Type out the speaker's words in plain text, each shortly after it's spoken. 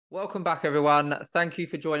Welcome back, everyone. Thank you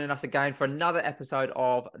for joining us again for another episode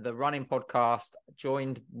of the Running Podcast,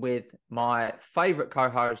 joined with my favourite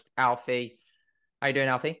co-host, Alfie. How you doing,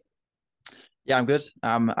 Alfie? Yeah, I'm good.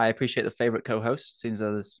 I appreciate the favorite co-host, since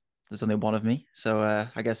there's only one of me. So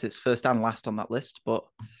I guess it's first and last on that list, but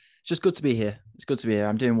it's just good to be here. It's good to be here.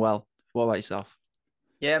 I'm doing well. What about yourself?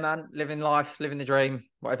 Yeah, man, living life, living the dream,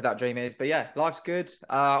 whatever that dream is. But yeah, life's good.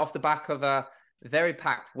 Off the back of a very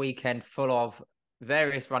packed weekend full of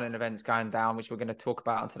various running events going down, which we're going to talk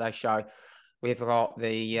about on today's show. We've got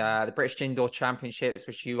the British Indoor Championships,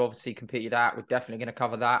 which you obviously competed at. We're definitely going to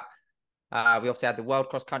cover that. We obviously had the World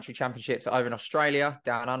Cross Country Championships over in Australia,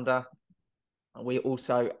 down under. We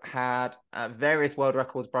also had various world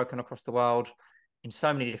records broken across the world in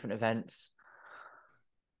so many different events.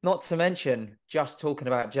 Not to mention, just talking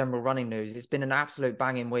about general running news, it's been an absolute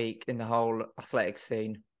banging week in the whole athletic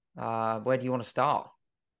scene. Where do you want to start?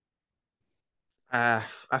 I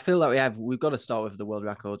feel like we've got to start with the world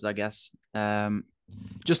records, I guess,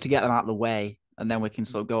 just to get them out of the way, and then we can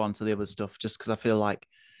sort of go on to the other stuff. Just because I feel like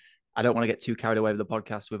I don't want to get too carried away with the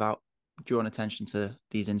podcast without drawing attention to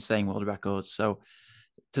these insane world records. So,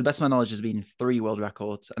 to the best of my knowledge, there's been 3 world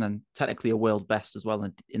records, and then technically a world best as well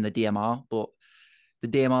in the DMR. But the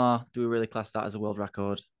DMR, do we really class that as a world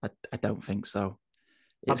record? I don't think so.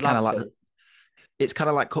 I'd It's kind love of like to. it's kind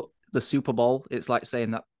of like the Super Bowl. It's like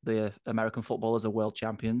saying that the American footballers are world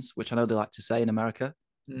champions, which I know they like to say in America.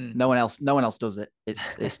 Mm. No one else does it.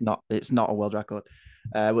 It's not a world record.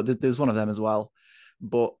 But there's one of them as well.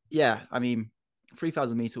 But yeah, I mean,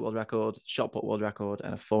 3,000 meter world record, shot put world record,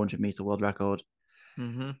 and a 400 meter world record.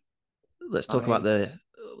 Mm-hmm. Let's I talk about mean, the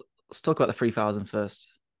let's talk about the 3,000 first.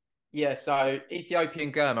 yeah, so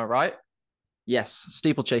Ethiopian Gurma, right? Yes,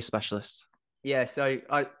 steeplechase specialist. Yeah, so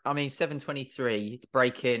I mean 723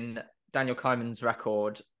 breaking Daniel Coleman's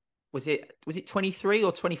record. Was it 23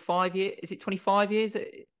 or 25 years? Is it 25 years? No,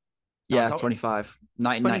 Yeah, it's 25,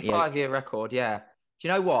 1998. 25-year record, yeah. Do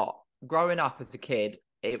you know what? Growing up as a kid,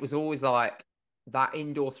 it was always like that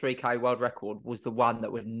indoor 3K world record was the one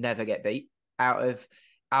that would never get beat. Out of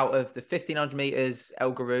the 1500 meters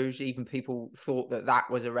El Garouge, even people thought that that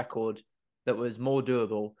was a record that was more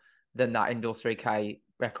doable than that indoor 3K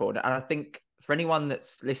record. And I think for anyone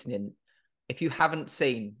that's listening, if you haven't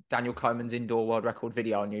seen Daniel Coleman's indoor world record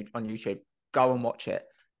video on YouTube, go and watch it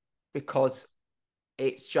because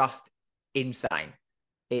it's just insane.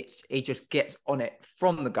 He just gets on it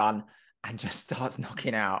from the gun and just starts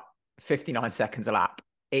knocking out 59 seconds a lap.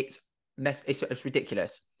 It's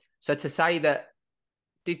ridiculous. So to say that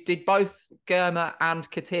did both Germa and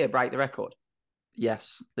Katir break the record?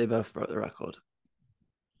 Yes, they both broke the record.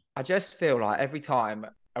 I just feel like every time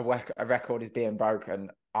a record is being broken,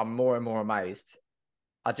 I'm more and more amazed.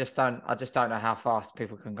 I just don't know how fast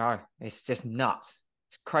people can go. It's just nuts.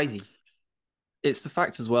 It's crazy. It's the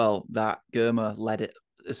fact as well that Germa led it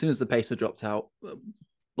as soon as the pacer dropped out.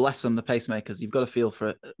 Bless them, the pacemakers. You've got to feel for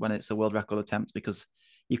it when it's a world record attempt because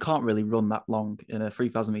you can't really run that long in a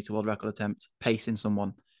 3,000 meter world record attempt, pacing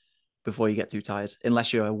someone before you get too tired,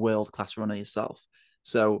 unless you're a world class runner yourself.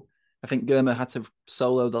 So I think Germa had to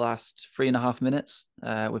solo the last 3.5 minutes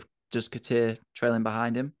with just Katir trailing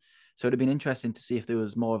behind him. So it'd have been interesting to see if there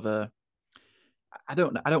was more of a I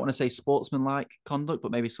don't want to say sportsmanlike conduct,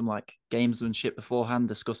 but maybe some like gamesmanship beforehand,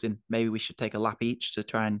 discussing maybe we should take a lap each to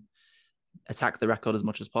try and attack the record as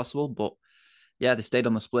much as possible. But yeah, they stayed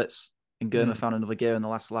on the splits, and Germa Mm. found another gear in the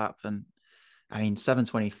last lap. And I mean,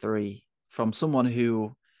 7:23 from someone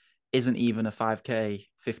who isn't even a 5K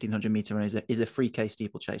 1,500 meter runner, is a 3K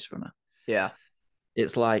steeplechase runner. Yeah.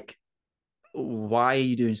 It's like, why are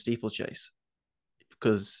you doing steeplechase?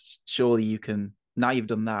 Because surely you can, now you've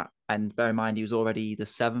done that. And bear in mind, he was already the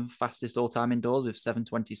 7th fastest all time indoors with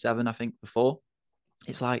 7:27, I think, before.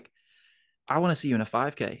 It's like, I want to see you in a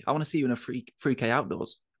 5K. I want to see you in a 3K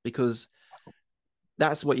outdoors because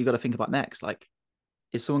that's what you got to think about next. Like,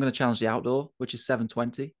 is someone going to challenge the outdoor, which is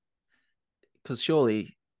 7:20? Because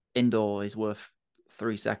surely indoor is worth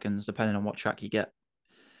 3 seconds, depending on what track you get,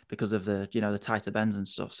 because of the tighter bends and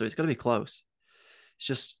stuff. So it's got to be close. It's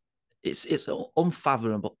just it's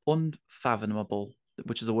unfathomable,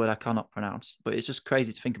 which is a word I cannot pronounce. But it's just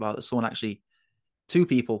crazy to think about that someone actually, 2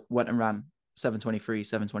 people went and ran 7:23,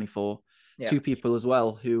 7:24. Yeah. 2 people as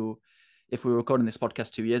well who, if we were recording this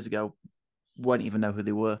podcast 2 years ago, won't even know who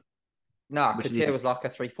they were. No, Which is Katir even was like a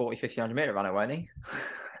 340, 1,500 meter runner, wasn't he?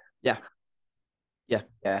 yeah, yeah.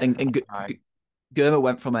 Yeah. And Right. Germa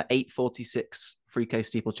went from an 8:46 3K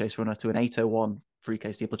steeplechase runner to an 8:01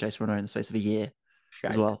 3K steeplechase runner in the space of a year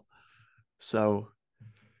as Shade. well. So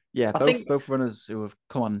yeah, I both think both runners who have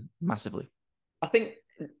come on massively. I think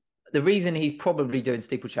the reason he's probably doing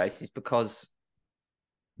steeplechase is because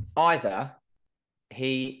either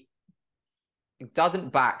he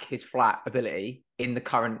doesn't back his flat ability in the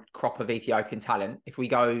current crop of Ethiopian talent. If we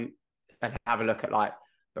go and have a look at like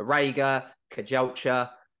Barega, Kajelcha,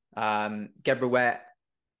 Gebrewet,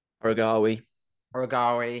 Oragawi,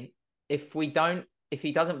 if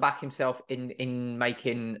he doesn't back himself in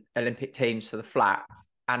making Olympic teams for the flat,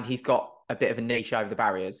 and he's got a bit of a niche over the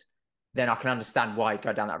barriers, then I can understand why he'd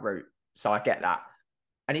go down that route. So I get that.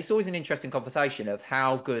 And it's always an interesting conversation of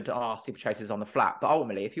how good are steeplechasers on the flat. But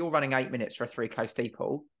ultimately, if you're running 8 minutes for a 3K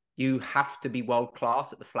steeple, you have to be world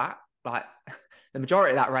class at the flat. Like the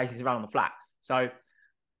majority of that race is run on the flat. So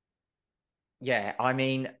yeah, I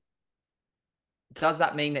mean, does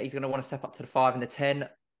that mean that he's going to want to step up to the 5 and the 10?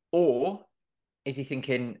 Or is he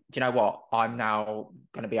thinking, do you know what? I'm now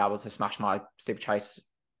going to be able to smash my steeplechase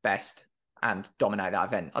best and dominate that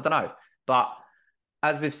event. I don't know. But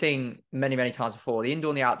as we've seen many, many times before, the indoor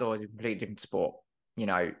and the outdoor is a completely different sport. You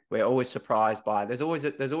know, we're always surprised by, there's always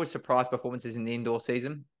surprise performances in the indoor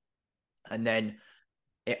season. And then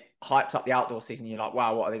it hypes up the outdoor season. You're like,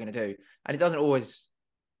 wow, what are they going to do? And it doesn't always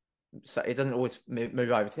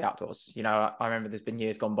move over to the outdoors. You know, I remember there's been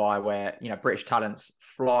years gone by where, you know, British talents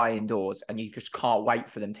fly indoors and you just can't wait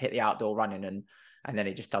for them to hit the outdoor running, and then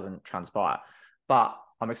it just doesn't transpire. But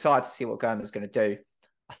I'm excited to see what Germa's going to do.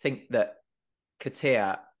 I think that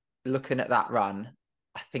Katir, looking at that run,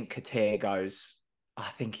 I think he goes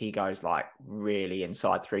like really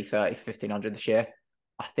inside 3:30 for 1500 this year.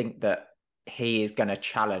 I think that he is going to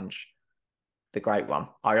challenge the great one.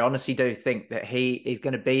 I honestly do think that he is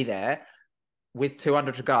going to be there with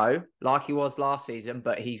 200 to go, like he was last season,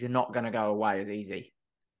 but he's not going to go away as easy.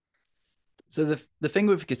 So the thing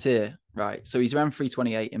with Katir, right? So he's around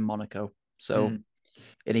 3:28 in Monaco. So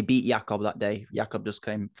and he beat Jakob that day. Jakob just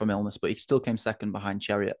came from illness, but he still came second behind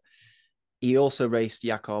Chariot. He also raced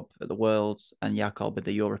Jakob at the Worlds and Jakob at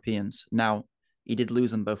the Europeans. Now, he did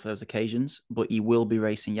lose on both of those occasions, but he will be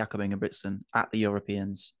racing Jakob Ingebrigtsen at the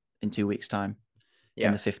Europeans in 2 weeks' time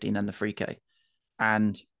in the 15 and the 3K.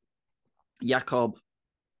 And Jakob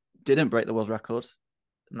didn't break the world record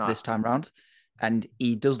this time round. And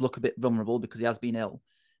he does look a bit vulnerable because he has been ill.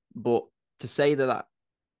 But to say that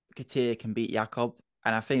Katir can beat Jakob,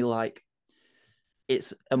 and I feel like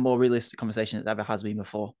it's a more realistic conversation than it ever has been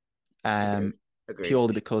before. Agreed.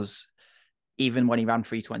 Purely because even when he ran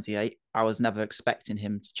 3:28, I was never expecting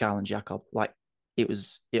him to challenge Jakob. Like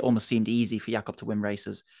it almost seemed easy for Jakob to win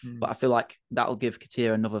races. But I feel like that'll give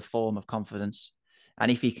Katir another form of confidence. And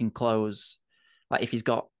if he can close, like if he's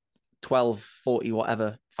got 12:40,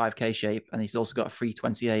 whatever, 5K shape, and he's also got a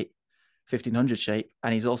 3:28, 1500 shape,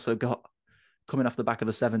 and he's also got coming off the back of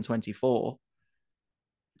a 7:24,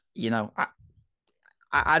 you know,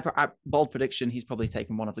 I bold prediction, he's probably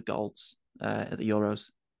taken one of the golds at the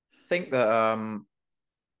Euros. I think that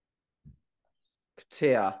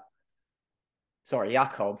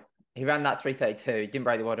Jakob, he ran that 3:32, didn't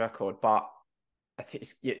break the world record, but I think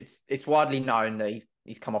it's widely known that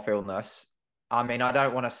he's come off illness. I mean, I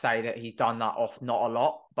don't want to say that he's done that off not a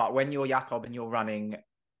lot, but when you're Jakob and you're running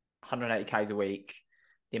 180 Ks a week,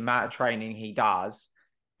 the amount of training he does,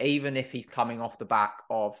 even if he's coming off the back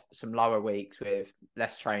of some lower weeks with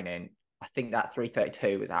less training, I think that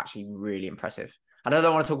 3:32 was actually really impressive. I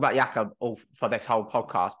don't want to talk about Jakob all for this whole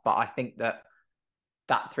podcast, but I think that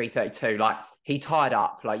 3:32, like he tied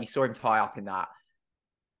up, like you saw him tie up in that.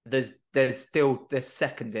 There's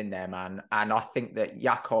seconds in there, man. And I think that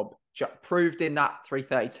Jakob proved in that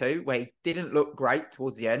 3:32, where he didn't look great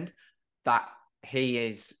towards the end, that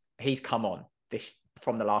he's come on this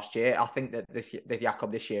from the last year. I think that the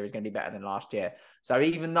Jakob this year is going to be better than last year. So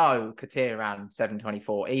even though Katir ran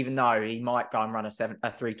 7:24, even though he might go and run a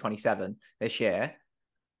 3:27 this year,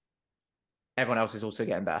 everyone else is also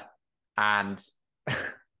getting better. And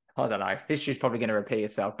I don't know, history's probably going to repeat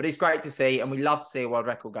itself, but it's great to see, and we love to see a world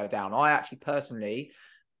record go down. I actually personally,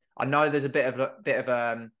 I know there's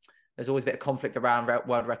there's always a bit of conflict around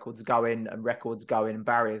world records going and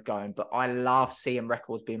barriers going, but I love seeing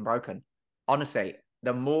records being broken. Honestly,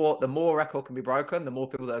 the more record can be broken, the more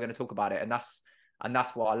people that are going to talk about it, and that's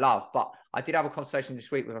what I love. But I did have a conversation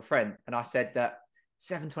this week with a friend, and I said that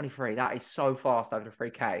 7:23, that is so fast over the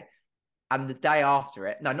 3K, and the day after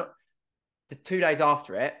it, no, not the 2 days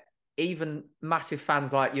after it, even massive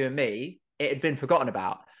fans like you and me, it had been forgotten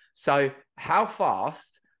about. So how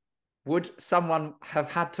fast would someone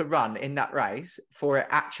have had to run in that race for it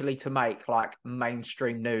actually to make like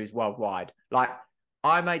mainstream news worldwide? Like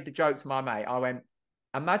I made the joke to my mate. I went,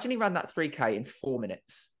 imagine he ran that 3K in 4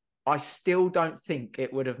 minutes. I still don't think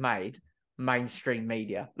it would have made mainstream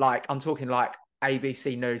media. Like I'm talking like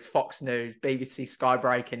ABC News, Fox News, BBC Sky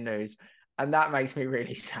Breaking News, and that makes me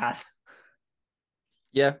really sad.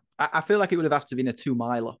 Yeah, I feel like it would have to been a 2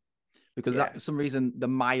 miler because Yeah. for some reason the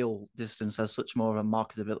mile distance has such more of a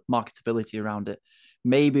marketability around it.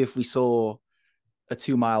 Maybe if we saw a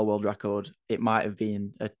 2 mile world record, it might have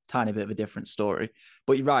been a tiny bit of a different story.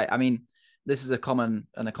 But you're right. I mean, this is a common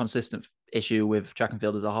and a consistent issue with track and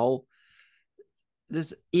field as a whole.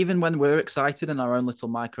 There's even when we're excited in our own little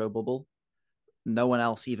micro bubble, no one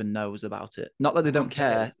else even knows about it. Not that they No one don't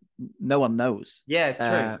care. cares. No one knows. Yeah,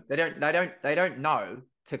 true. They don't know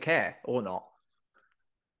to care or not.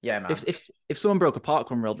 Yeah, man. If someone broke a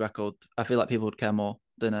parkrun world record, I feel like people would care more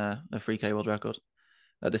than a 3K world record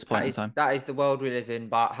at this point That in is time. that is the world we live in.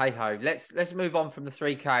 But hey ho, let's move on from the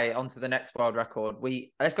 3K onto the next world record.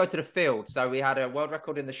 Let's go to the field. So we had a world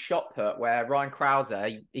record in the shot put where Ryan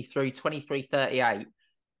Krauser he threw 23:38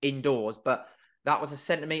 indoors, but that was a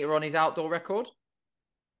centimeter on his outdoor record.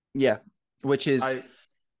 Yeah, which is So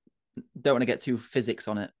don't want to get too physics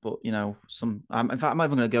on it, but in fact, I'm not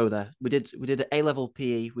even going to go there. We did A-level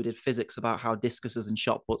PE, we did physics about how discuses and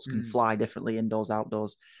shot puts can fly differently indoors,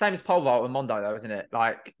 outdoors. same as pole vault and Mondo though, isn't it?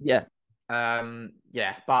 Like Yeah,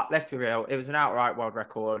 yeah, but let's be real, it was an outright world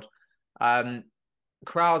record.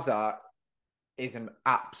 Krauser is an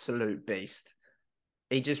absolute beast.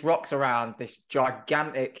 He just rocks around, this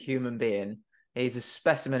gigantic human being. He's a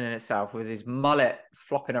specimen in itself with his mullet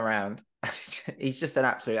flopping around. He's just an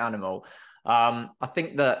absolute animal. I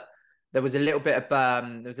think that there was a little bit of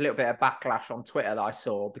backlash on Twitter that I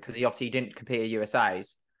saw because he obviously didn't compete at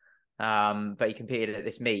USA's, but he competed at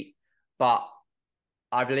this meet. But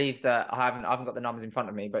I believe that I haven't got the numbers in front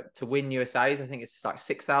of me, but to win USA's, I think it's like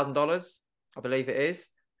 $6,000. I believe it is,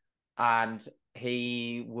 and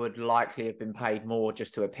he would likely have been paid more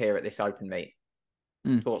just to appear at this open meet.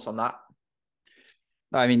 Thoughts on that?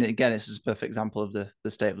 I mean, again, it's just a perfect example of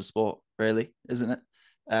the state of the sport, really, isn't it?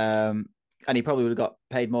 And he probably would have got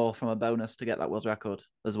paid more from a bonus to get that world record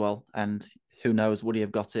as well. And who knows, would he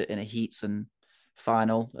have got it in a heats and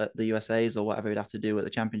final at the USA's or whatever he'd have to do at the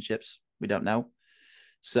championships? We don't know.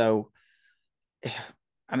 So,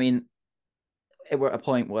 I mean, we're at a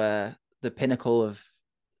point where the pinnacle of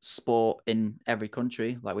sport in every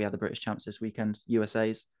country, like we had the British champs this weekend,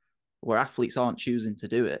 USA's, where athletes aren't choosing to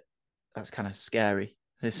do it. That's kind of scary.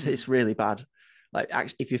 It's really bad. Like,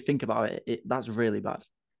 actually, if you think about it, that's really bad.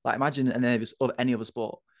 Like, imagine any other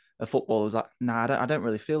sport. A footballer was like, nah, I don't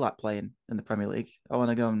really feel like playing in the Premier League. I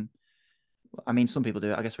want to go and, I mean, some people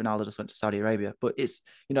do it. I guess Ronaldo just went to Saudi Arabia, but it's,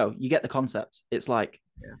 you get the concept. It's like,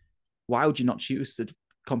 why would you not choose to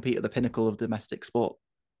compete at the pinnacle of domestic sport?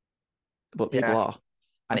 But people are.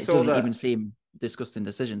 And it doesn't even seem a disgusting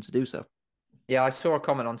decision to do so. Yeah, I saw a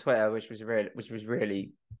comment on Twitter which was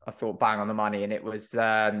really I thought bang on the money, and it was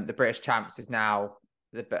the British champs is now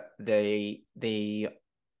the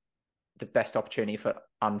best opportunity for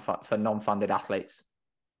non-funded athletes.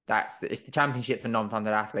 It's the championship for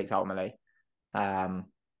non-funded athletes ultimately. I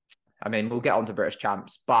mean, we'll get on to British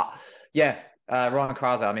champs, but yeah, Ryan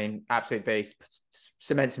Krauser, I mean, absolute beast,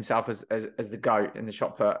 cements himself as the GOAT in the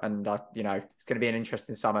shot put, and it's going to be an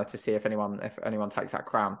interesting summer to see if anyone takes that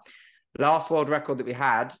crown. Last world record that we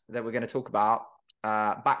had that we're going to talk about,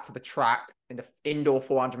 back to the track in the indoor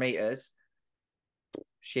 400 meters.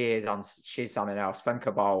 She's something else.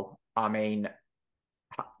 Femke Bol. I mean,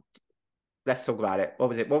 let's talk about it. What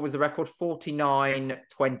was it? What was the record?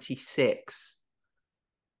 49:26.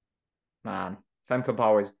 Man, Femke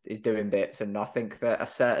Bol is doing bits, and I think that a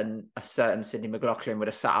certain Sydney McLaughlin would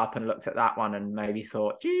have sat up and looked at that one and maybe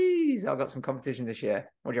thought, "Geez, I've got some competition this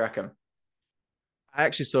year." What do you reckon? I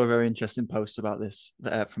actually saw a very interesting post about this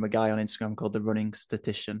from a guy on Instagram called The Running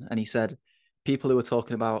Statistician. And he said people who are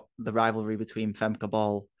talking about the rivalry between Femke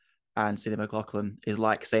Bol and Sydney McLaughlin is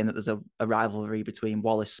like saying that there's a rivalry between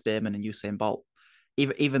Wallace Spearman and Usain Bolt.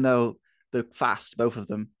 Even though they're fast, both of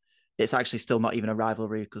them, it's actually still not even a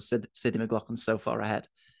rivalry because Sydney McLaughlin's so far ahead.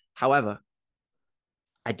 However,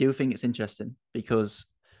 I do think it's interesting because,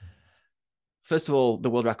 first of all, the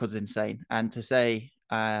world record's insane. And to say,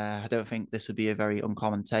 I don't think this would be a very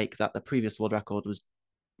uncommon take that the previous world record was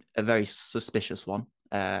a very suspicious one.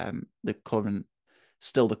 The current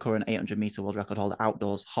 800-meter world record holder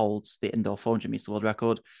outdoors holds the indoor 400-meter world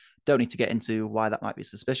record. Don't need to get into why that might be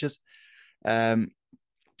suspicious.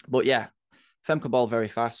 But yeah, Femke Bol very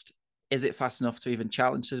fast. Is it fast enough to even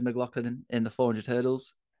challenge Sydney McLaughlin in the 400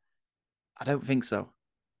 hurdles? I don't think so.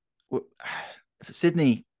 For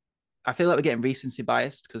Sydney, I feel like we're getting recency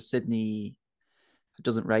biased because Sydney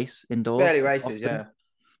doesn't race indoors. Barely races, often.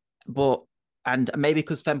 Yeah. And maybe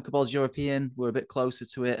because Femke Bol's European, we're a bit closer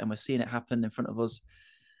to it and we're seeing it happen in front of us.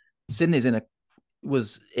 Sydney's in a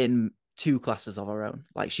was in two classes of her own.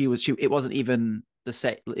 Like she was, it wasn't even the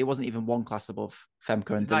same. It wasn't even one class above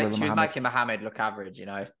Femke and Dalilah She was Muhammad. making Muhammad look average, you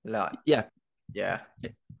know. Like, Yeah, yeah.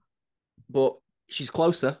 but she's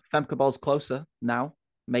closer. Femke Ball's closer now,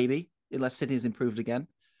 maybe, unless Sydney's improved again.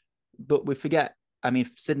 But we forget, I mean,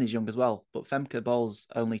 Sydney's young as well, but Femke Ball's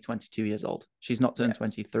only 22 years old. She's not turned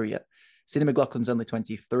 23 yet. Sydney McLaughlin's only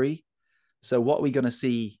 23. So what are we going to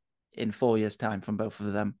see in 4 years' time from both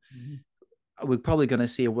of them? We're probably going to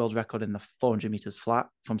see a world record in the 400 meters flat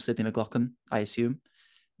from Sydney McLaughlin, I assume.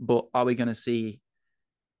 But are we going to see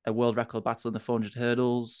a world record battle in the 400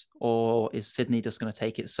 hurdles, or is Sydney just going to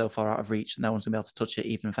take it so far out of reach no one's going to be able to touch it,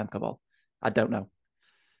 even Femke Ball? I don't know.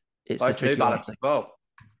 It's a tricky one. Well,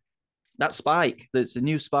 that spike, there's a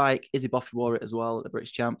new spike. Izzy Boffey wore it as well at the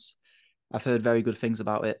British Champs. I've heard very good things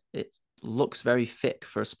about it. It looks very thick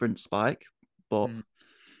for a sprint spike, but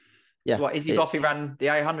yeah. What, Izzy Boffey ran the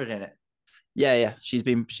 800 in it? Yeah.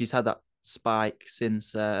 She's had that spike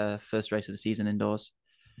since first race of the season indoors.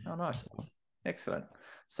 Oh, nice. Excellent.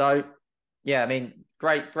 So, yeah, I mean,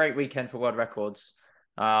 great weekend for world records.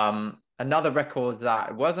 Another record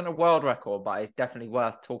that wasn't a world record, but it's definitely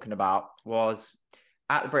worth talking about was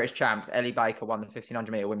at the British Champs. Ellie Baker won the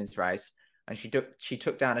 1500 meter women's race, and she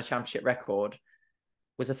took down a championship record. It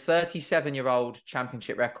was a 37-year-old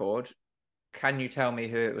championship record. Can you tell me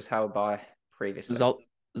who it was held by previously?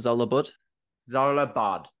 Zola Budd. Zola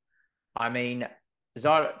Budd. I mean,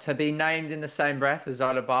 Zola, to be named in the same breath as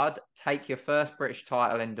Zola Budd, take your first British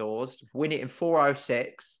title indoors, win it in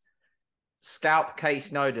 4:06, scalp Kate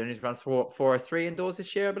Snowdon, who's run 4:03 indoors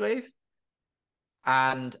this year, I believe,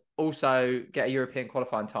 and also get a European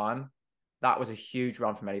qualifying time. That was a huge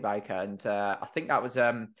run from Ellie Baker. And I think that was,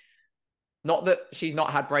 not that she's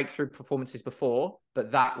not had breakthrough performances before,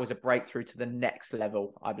 but that was a breakthrough to the next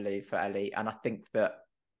level, I believe, for Ellie. And I think that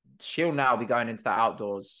she'll now be going into that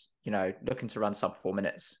outdoors, you know, looking to run sub 4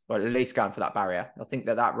 minutes, or at least going for that barrier. I think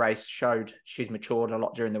that race showed she's matured a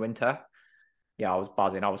lot during the winter. Yeah, I was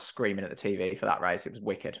buzzing. I was screaming at the TV for that race. It was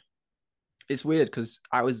wicked. It's weird because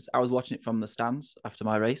I was watching it from the stands after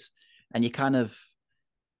my race, and you kind of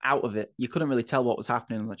out of it. You couldn't really tell what was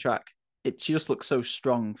happening on the track. She just looked so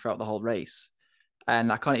strong throughout the whole race.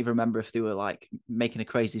 And I can't even remember if they were like making a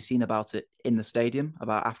crazy scene about it in the stadium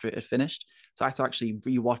about after it had finished. So I had to actually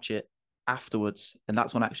rewatch it afterwards. And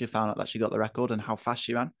that's when I actually found out that she got the record and how fast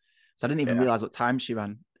she ran. So I didn't even realize what time she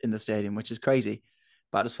ran in the stadium, which is crazy.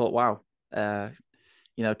 But I just thought, wow,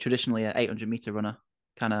 you know, traditionally an 800 meter runner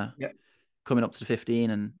kind of coming up to the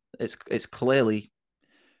 15. And it's clearly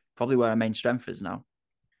probably where her main strength is now.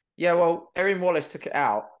 Yeah, well, Erin Wallace took it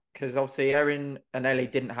out because obviously Erin and Ellie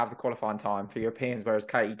didn't have the qualifying time for Europeans, whereas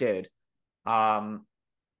Katie did.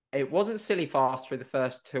 It wasn't silly fast through the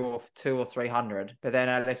first two or 300, but then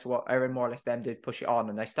Erin Wallace then did push it on,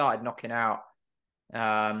 and they started knocking out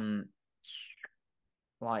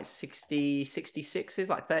like 60, 66s,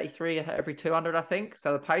 like 33 every 200, I think.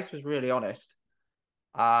 So the pace was really honest.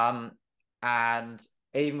 And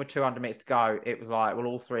even with 200 meters to go, it was like, well,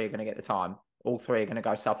 all three are going to get the time. All three are going to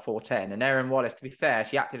go sub 4:10. And Erin Wallace, to be fair,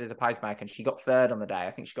 she acted as a pacemaker and she got third on the day.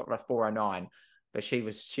 I think she got 4:09, but she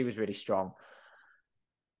was really strong.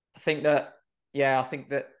 I think that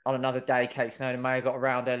on another day, Kate Snowdon may have got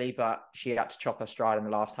around Ellie, but she had to chop her stride in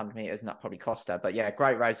the last 100 meters, and that probably cost her. But yeah,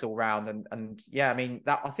 great race all round. And yeah, I mean,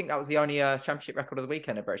 I think that was the only championship record of the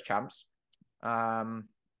weekend at British Champs.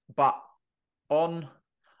 But on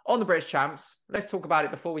the British Champs, let's talk about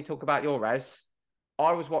it before we talk about your race.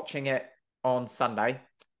 I was watching it on Sunday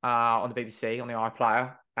on the BBC, on the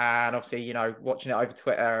iPlayer, and obviously, you know, watching it over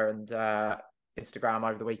Twitter and Instagram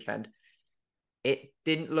over the weekend. It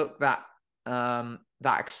didn't look that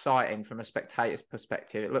exciting from a spectator's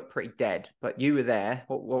perspective. It looked pretty dead, but you were there.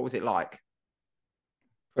 What was it like?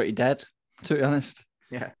 Pretty dead, to be honest.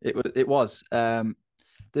 Yeah, it was. The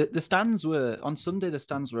stands were on Sunday. The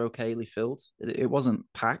stands were okayly filled. It wasn't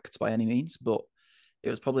packed by any means, but it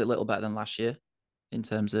was probably a little better than last year in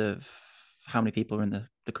terms of how many people are in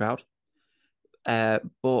the crowd.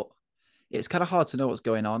 But it's kind of hard to know what's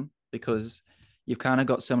going on because you've kind of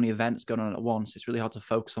got so many events going on at once. It's really hard to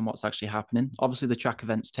focus on what's actually happening. Obviously, the track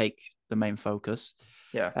events take the main focus.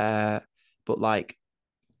 Yeah. But like,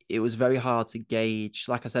 it was very hard to gauge.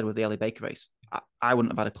 Like I said, with the Ellie Baker race, I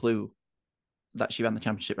wouldn't have had a clue that she ran the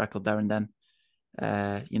championship record there and then.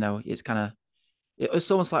 You know,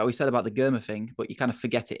 it's almost like we said about the Germa thing, but you kind of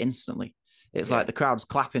forget it instantly. It's like the crowd's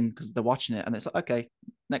clapping because they're watching it, and it's like, okay,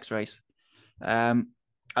 next race. I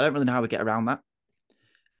don't really know how we get around that.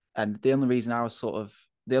 And the only reason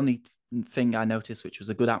the only thing I noticed, which was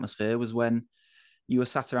a good atmosphere, was when you were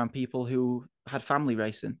sat around people who had family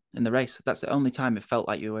racing in the race. That's the only time it felt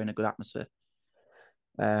like you were in a good atmosphere.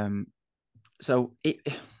 So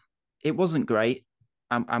it wasn't great.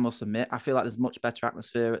 I must admit. I feel like there's much better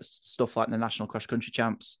atmosphere at stuff like the National Cross Country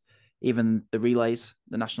Champs, even the relays,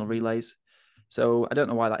 the national relays. So I don't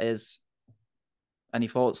know why that is. Any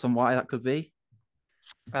thoughts on why that could be?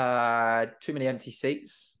 Too many empty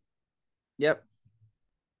seats. Yep.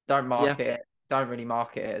 Don't market it. Don't really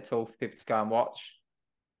market it at all for people to go and watch.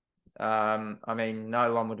 I mean,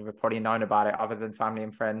 no one would have probably known about it other than family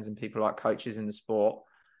and friends and people like coaches in the sport.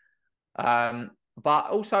 But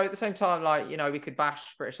also at the same time, like, you know, we could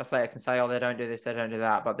bash British athletics and say, oh, they don't do this, they don't do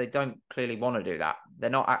that, but they don't clearly want to do that. They're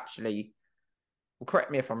not actually, well,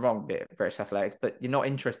 correct me if I'm wrong, British athletics, but you're not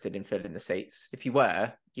interested in filling the seats. If you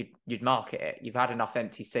were, you'd market it. You've had enough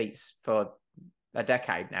empty seats for a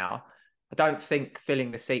decade now. I don't think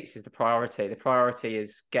filling the seats is the priority. The priority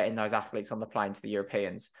is getting those athletes on the plane to the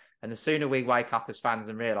Europeans. And the sooner we wake up as fans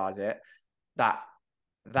and realise it, that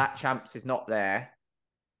champs is not there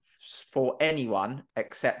for anyone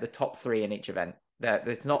except the top three in each event.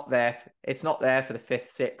 It's not there. It's not there for the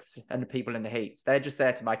fifth, sixth, and the people in the heats. They're just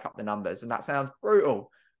there to make up the numbers, and that sounds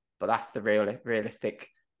brutal, but that's the realistic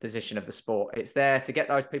position of the sport. It's there to get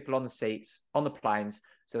those people on the seats, on the planes,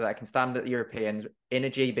 so that they can stand at the Europeans in a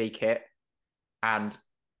GB kit and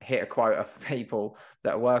hit a quota for people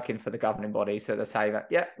that are working for the governing body. So they say that,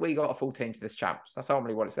 yeah, we got a full team to this champs. That's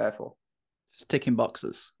ultimately what it's there for. Just ticking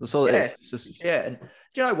boxes. That's all it is. It's just... Yeah. And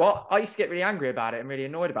do you know what? I used to get really angry about it and really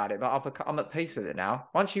annoyed about it, but I'm at peace with it now.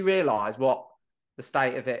 Once you realise what the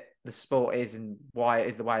state of it, the sport is, and why it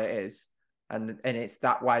is the way it is, and it's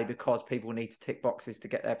that way because people need to tick boxes to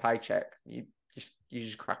get their paycheck, you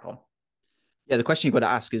just crack on. Yeah, the question you've got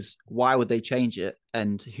to ask is why would they change it,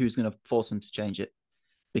 and who's going to force them to change it?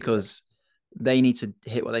 Because they need to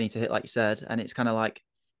hit what they need to hit, like you said, and it's kind of like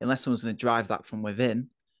unless someone's going to drive that from within,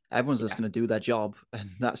 everyone's just going to do their job, and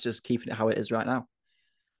that's just keeping it how it is right now.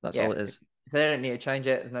 That's all it is. If they don't need to change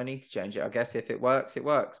it, there's no need to change it. I guess if it works, it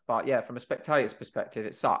works. But yeah, from a spectator's perspective,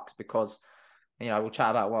 it sucks because, you know, we'll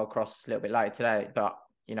chat about World Cross a little bit later today, but,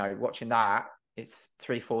 you know, watching that, it's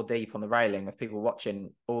 3-4 deep on the railing of people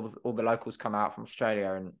watching all the locals come out from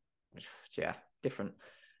Australia, and yeah, different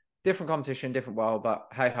competition, different world, but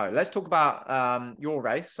hey ho. Let's talk about your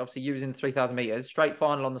race. Obviously, you was in 3,000 meters, straight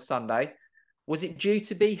final on the Sunday. Was it due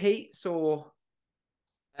to be heats or?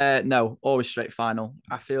 No, always straight final.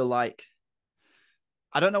 I feel like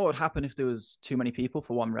I don't know what would happen if there was too many people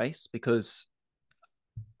for one race, because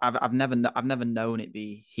I've never known it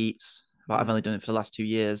be heats, but I've only done it for the last 2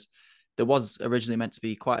 years. There was originally meant to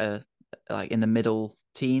be quite a in the middle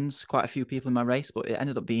teens, quite a few people in my race, but it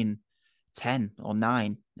ended up being 10 or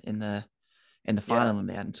 9 in the final in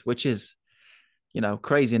the end, which is, you know,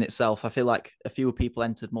 crazy in itself. I feel like a few people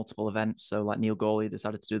entered multiple events. So like Neil Gawley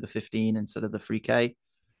decided to do the 15 instead of the 3K.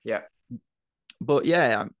 Yeah. But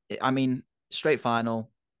yeah, I mean, straight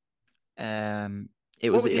final. It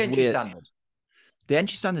was the entry weird. Standard? The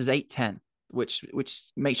entry standard is 8:10, which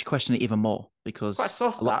makes you question it even more because quite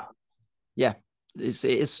soft that. Yeah, it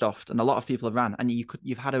is soft, and a lot of people have ran, and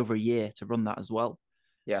you've had over a year to run that as well.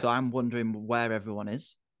 Yeah. So I'm wondering where everyone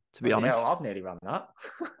is, to be honest. Hell, I've nearly run that.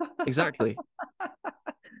 Exactly.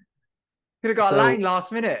 Could have got a lane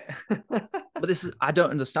last minute. But I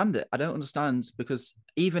don't understand it. I don't understand, because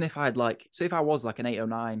even if I had if I was like an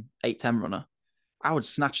 8:09, 8:10 runner, I would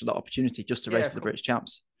snatch that opportunity just to race the British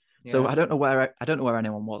champs. Yeah. So I don't know where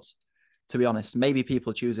anyone was, to be honest. Maybe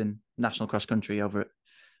people choosing national cross country over it,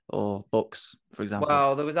 or books, for example.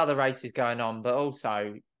 Well, there was other races going on, but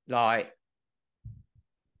also like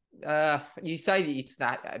you say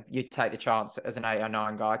that you'd take the chance as an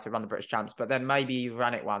 8:09 guy to run the British champs, but then maybe you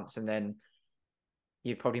ran it once and then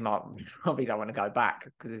you probably don't want to go back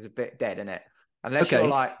because it's a bit dead, isn't it? Unless you're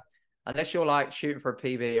like shooting for a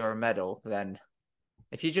PB or a medal, then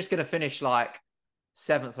if you're just going to finish like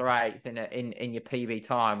 7th or 8th in your PB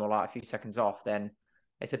time or like a few seconds off, then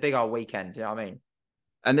it's a big old weekend. Do you know what I mean?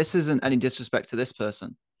 And this isn't any disrespect to this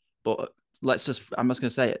person, but I'm just going to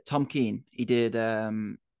say it. Tom Keane, he did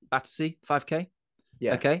Battersea 5K.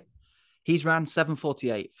 Yeah. Okay. He's ran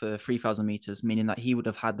 7:48 for 3,000 meters, meaning that he would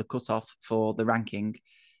have had the cutoff for the ranking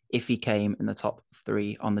if he came in the top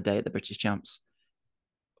 3 on the day at the British Champs.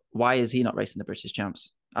 Why is he not racing the British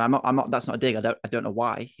Champs? And I'm not. That's not a dig. I don't know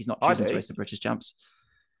why he's not choosing to race the British Champs.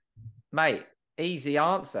 Mate, easy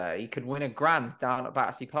answer. He could win a grand down at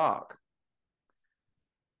Battersea Park.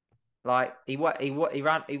 Like he won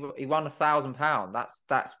 £1,000.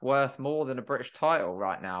 That's worth more than a British title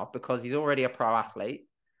right now because he's already a pro athlete.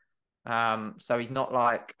 So he's not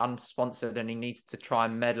like unsponsored, and he needs to try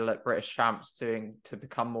and medal at British champs to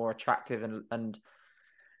become more attractive and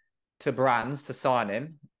to brands to sign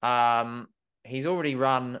him. He's already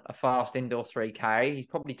run a fast indoor 3K. He's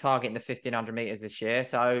probably targeting the 1500 meters this year.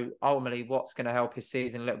 So ultimately, what's going to help his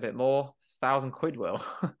season a little bit more? £1,000 will.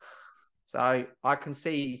 So I can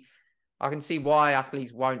see why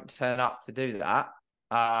athletes won't turn up to do that.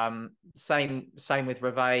 Same with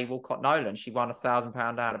Reveille Walcott Nolan. She won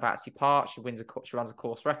 £1,000 out of Battersea Park. She runs a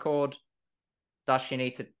course record. Does she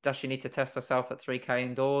need to test herself at 3K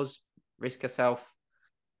indoors, risk herself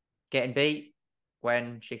getting beat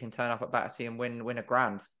when she can turn up at Battersea and win a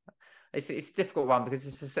grand? It's a difficult one because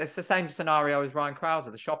it's the same scenario as Ryan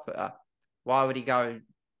Krauser, the shot putter. Why would he go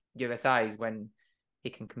USA's when he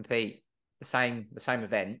can compete the same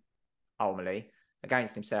event ultimately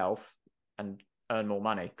against himself and earn more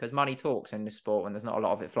money? Because money talks in this sport when there's not a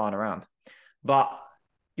lot of it flying around. But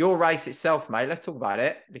your race itself, mate, let's talk about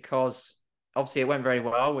it, because obviously it went very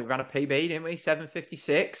well. We ran a PB, didn't we?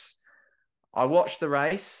 7:56. I watched the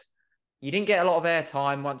race. You didn't get a lot of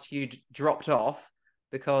airtime once you'd dropped off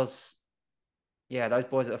because, yeah, those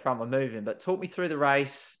boys at the front were moving. But talk me through the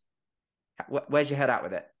race. Where's your head at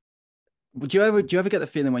with it? Do you ever get the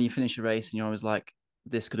feeling when you finish a race and you're always like,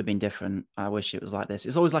 this could have been different. I wish it was like this.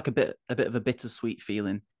 It's always like a bit of a bittersweet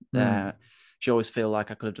feeling. You always feel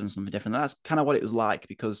like I could have done something different. That's kind of what it was like,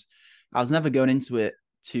 because I was never going into it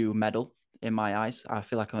to medal in my eyes. I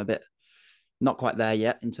feel like I'm a bit not quite there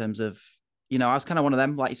yet in terms of, I was kind of one of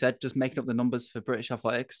them, like you said, just making up the numbers for British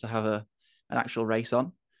Athletics to have an actual race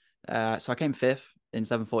on. So I came fifth in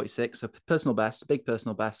 7:46, so personal best, big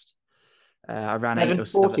personal best. I ran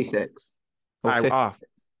 7:46.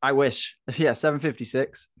 I wish. Yeah,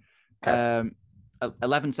 7:56. Okay.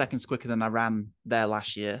 11 seconds quicker than I ran there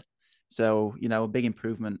last year. So, a big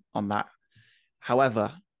improvement on that.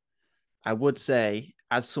 However, I would say,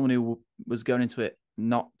 as someone who was going into it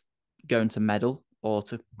not going to medal or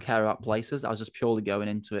to care about places, I was just purely going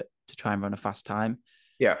into it to try and run a fast time.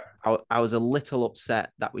 Yeah. I was a little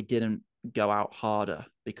upset that we didn't go out harder,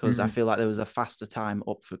 because I feel like there was a faster time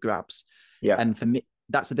up for grabs. Yeah. And for me,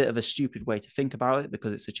 that's a bit of a stupid way to think about it,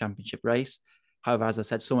 because it's a championship race. However, as I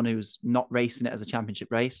said, someone who's not racing it as a championship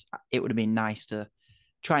race, it would have been nice to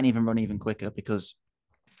try and even run even quicker, because,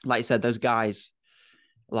 like you said, those guys,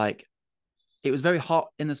 like, it was very hot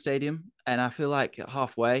in the stadium, and I feel like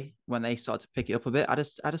halfway when they started to pick it up a bit, I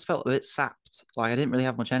just felt a bit sapped. Like I didn't really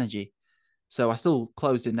have much energy. So I still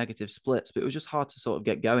closed in negative splits, but it was just hard to sort of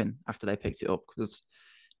get going after they picked it up, because,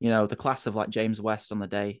 the class of like James West on the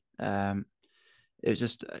day, it was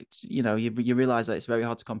just, you realize that it's very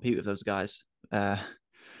hard to compete with those guys.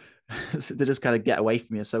 They just kind of get away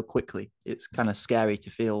from you so quickly. It's kind of scary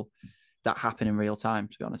to feel that happen in real time,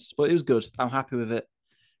 to be honest. But it was good. I'm happy with it.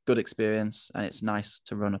 Good experience, and it's nice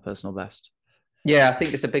to run a personal best. Yeah, I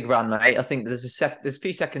think it's a big run, mate. I think there's a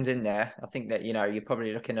few seconds in there. I think that you're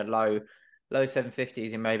probably looking at low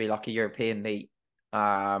 750s in maybe like a European meet,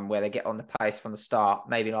 where they get on the pace from the start.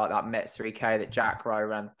 Maybe like that Metz 3K that Jack Rowe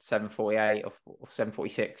ran 7:48 or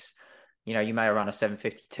 7:46. You may run a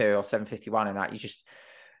 7:52 or 7:51 in that. You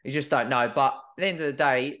just don't know. But at the end of the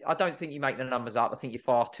day, I don't think you make the numbers up. I think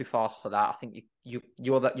you're too fast for that. I think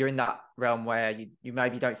you're in that realm where you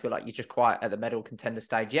maybe don't feel like you're just quite at the medal contender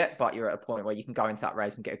stage yet, but you're at a point where you can go into that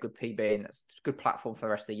race and get a good PB, and that's a good platform for the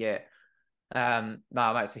rest of the year. No,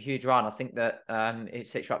 mate, it's a huge run. I think that it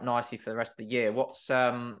sets you up nicely for the rest of the year.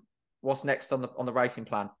 What's next on the racing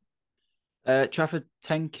plan? Trafford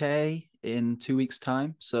 10K in 2 weeks'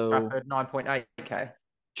 time. So Trafford 9.8K.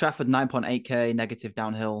 Trafford 9.8K negative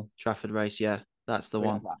downhill Trafford race. Yeah, that's the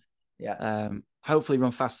one. Yeah. Hopefully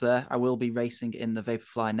run fast there. I will be racing in the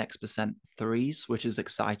Vaporfly Next Percent 3s, which is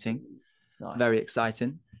exciting. Nice. Very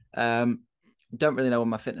exciting. Don't really know where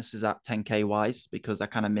my fitness is at 10K wise, because I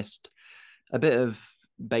kind of missed a bit of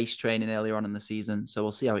base training earlier on in the season. So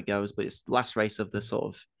we'll see how it goes. But it's the last race of the sort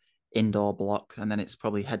of indoor block, and then it's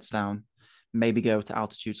probably heads down, maybe go to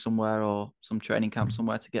altitude somewhere or some training camp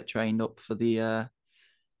somewhere to get trained up for the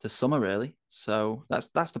summer, really. So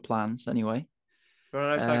that's the plans anyway.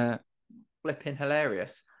 Flipping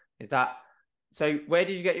hilarious is that. So where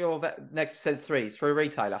did you get your Next Percent 3s? Through a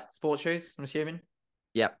retailer? Sports shoes, I'm assuming?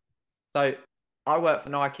 Yep. So I work for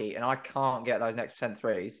Nike and I can't get those Next Percent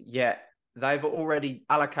 3s, yet they've already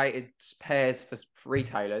allocated pairs for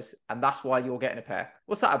retailers, and that's why you're getting a pair.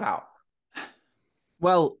 What's that about?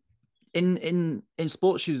 Well, in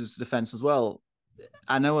sports shoes defense as well,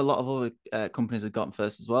 I know a lot of other companies have gotten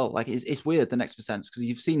first as well. Like it's weird, the Next Percents, because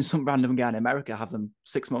you've seen some random guy in America have them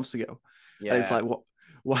 6 months ago. Yeah. And it's like,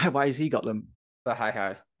 why has he got them? But hey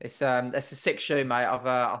ho, it's a six shoe, mate.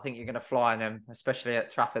 I think you're going to fly in them, especially at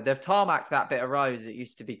Trafford. They've tarmacked that bit of road that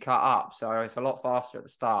used to be cut up, so it's a lot faster at the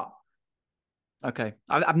start. Okay,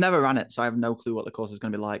 I've never ran it, so I have no clue what the course is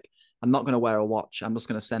going to be like. I'm not going to wear a watch. I'm just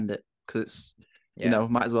going to send it because it's, Yeah,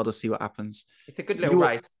 might as well just see what happens. it's a good little You,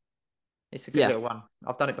 race. It's a good yeah, little one.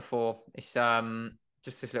 I've done it before. It's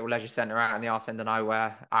just this little leisure centre out in the arse end of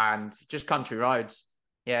nowhere, and just country roads.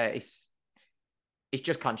 Yeah, it's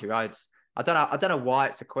just country roads. I don't know why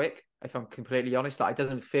it's so quick. If I'm completely honest, like it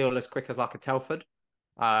doesn't feel as quick as like a Telford.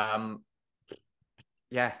 Um,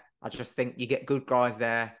 yeah, I just think you get good guys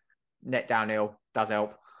there. Net downhill does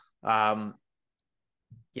help. Um,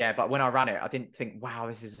 yeah, but when I ran it, I didn't think, wow,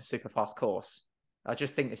 this is a super fast course. I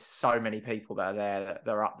just think there's so many people that are there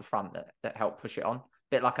that are up the front that help push it on.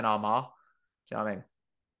 Bit like an Armagh. Do you know what I mean?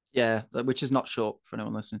 yeah, which is not short for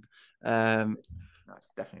anyone listening. No,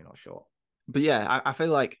 it's definitely not short. But yeah, I feel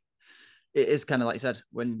like it is kind of like you said,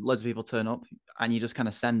 when loads of people turn up and you just kind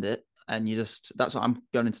of send it, and that's what I'm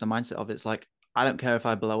going into the mindset of. It's like, I don't care if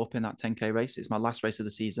I blow up in that 10K race. It's my last race of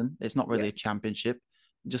the season. It's not Yeah. really a championship.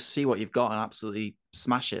 Just see what you've got and absolutely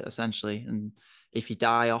smash it, essentially. And if you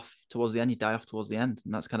die off towards the end, you die off towards the end.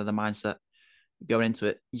 And that's kind of the mindset going into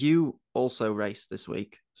it. You also raced this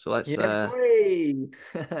week. So Yeah, boy.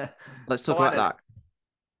 let's talk about Finally, that.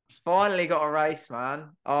 finally got a race,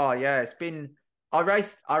 man. Oh yeah, it's been. I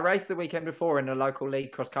raced the weekend before in a local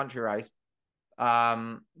league cross country race.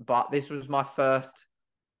 But this was my first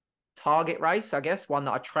target race, I guess, one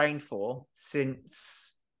that I trained for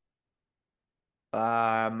since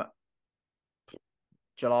um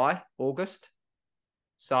July, August.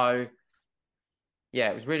 So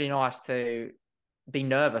yeah, it was really nice to be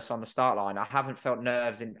nervous on the start line. I haven't felt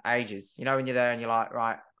nerves in ages. You know, when you're there and you're like,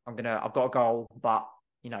 right, I've got a goal, but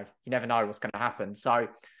you never know what's gonna happen. So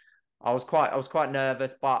I was quite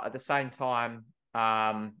nervous, but at the same time,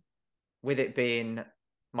 with it being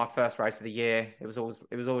my first race of the year, it was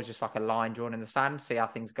always just like a line drawn in the sand, see how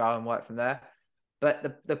things go and work from there.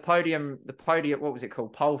 But the podium, what was it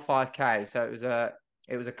called? Pole 5K. So it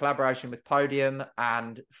was a collaboration with Podium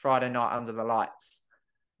and Friday Night Under the Lights.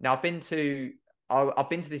 Now I've been to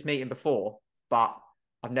this meeting before, but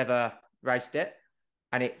I've never raced it,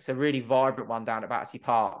 and it's a really vibrant one down at Battersea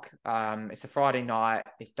Park. It's a Friday night.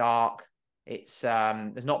 It's dark. It's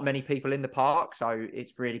there's not many people in the park, so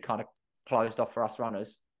it's really kind of closed off for us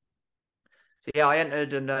runners. So yeah, I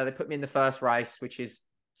entered and they put me in the first race, which is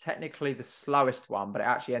technically the slowest one, but it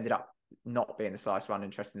actually ended up not being the slowest one,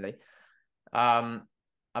 interestingly. Um,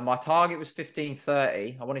 and my target was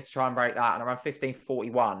 15:30. I wanted to try and break that, and I ran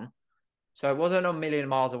 15:41. So it wasn't a million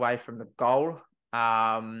miles away from the goal.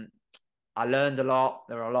 I learned a lot.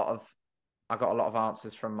 I got a lot of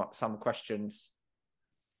answers from some questions,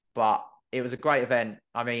 but it was a great event.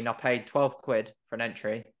 I mean, I paid 12 quid for an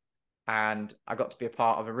entry, and I got to be a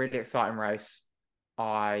part of a really exciting race.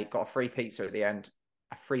 I got a free pizza at the end,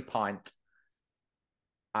 a free pint,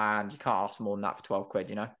 and you can't ask for more than that for 12 quid,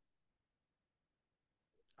 you know?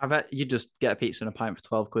 I bet you'd just get a pizza and a pint for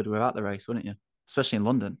 12 quid without the race, wouldn't you? Especially in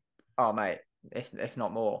London. Oh, mate, if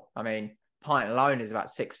not more. I mean, pint alone is about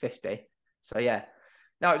 6.50. So yeah,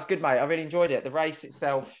 no, it was good, mate. I really enjoyed it. The race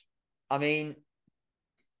itself, I mean,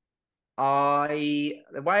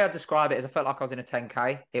 the way I describe it is I felt like I was in a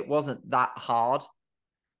 10K. It wasn't that hard.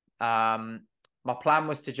 Um, my plan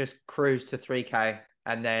was to just cruise to 3K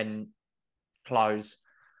and then close,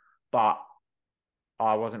 but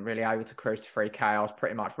I wasn't really able to cruise to 3K. I was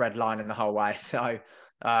pretty much redlining the whole way. So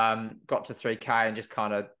got to 3K and just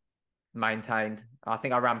kind of maintained. I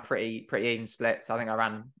think I ran pretty even splits. I think I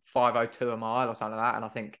ran 5:02 a mile or something like that. And I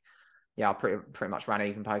think, yeah, I pretty much ran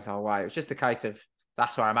even pace the whole way. It was just a case of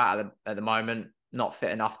that's where I'm at the moment. Not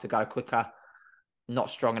fit enough to go quicker, not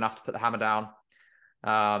strong enough to put the hammer down.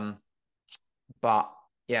 Um, but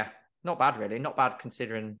yeah, not bad really. Not bad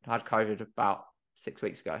considering I had COVID about 6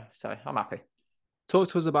 weeks ago. So I'm happy. Talk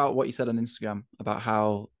to us about what you said on Instagram about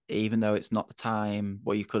how, even though it's not the time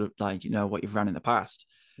what you could have, like, what you've ran in the past,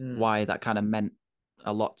 Mm, why that kind of meant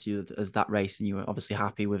a lot to you as that race, and you were obviously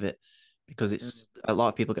happy with it, because mm. it's a lot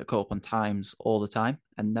of people get caught up on times all the time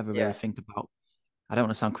and never really Yeah, think about, I don't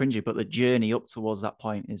want to sound cringy, but the journey up towards that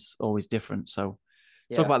point is always different. So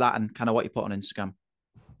talk yeah. about that and kind of what you put on Instagram.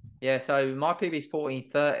 Yeah, so my PB is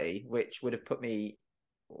 14:30, which would have put me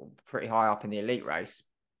pretty high up in the elite race.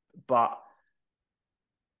 But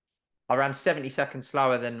I ran 70 seconds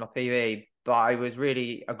slower than my PB, but it was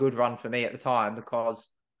really a good run for me at the time because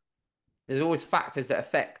there's always factors that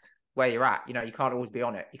affect where you're at. You can't always be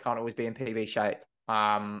on it. You can't always be in PB shape.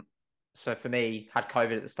 So for me, had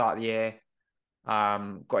COVID at the start of the year,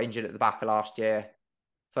 got injured at the back of last year,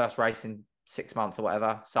 first race in 6 months or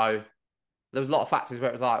whatever. So there was a lot of factors where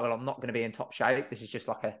it was like, well, I'm not going to be in top shape. This is just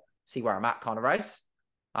like a see where I'm at kind of race.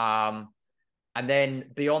 And then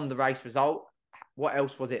beyond the race result, what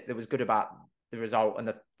else was it that was good about the result and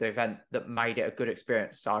the event that made it a good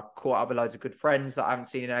experience? So I caught up with loads of good friends that I haven't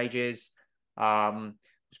seen in ages. It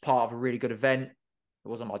was part of a really good event. It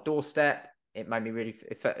was on my doorstep. It made me really,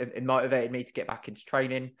 it motivated me to get back into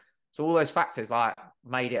training. So all those factors like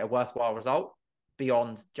made it a worthwhile result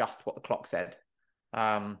beyond just what the clock said.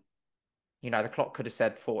 You know, the clock could have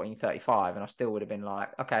said 14:35 and I still would have been like,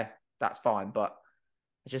 okay, that's fine. But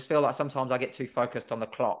I just feel like sometimes I get too focused on the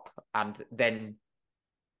clock and then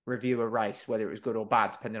review a race, whether it was good or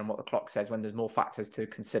bad, depending on what the clock says, when there's more factors to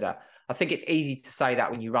consider. I think it's easy to say that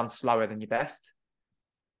when you run slower than your best.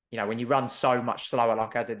 You know, when you run so much slower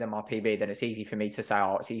like I did in my PB, then it's easy for me to say,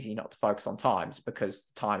 oh, it's easy not to focus on times because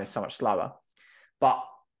the time is so much slower. But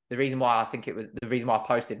the reason why I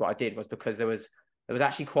posted what I did was because there was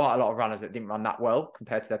actually quite a lot of runners that didn't run that well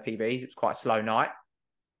compared to their PBs. It was quite a slow night.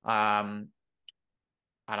 And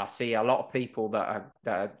I see a lot of people that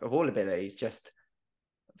are of all abilities just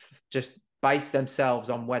base themselves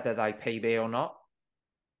on whether they PB or not.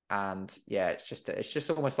 And yeah, it's just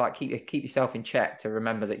almost like keep yourself in check to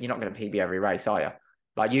remember that you're not going to PB every race, are you?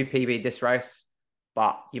 Like you PB this race,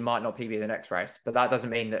 but you might not PB the next race. But that doesn't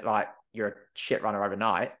mean that like you're a shit runner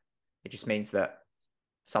overnight. It just means that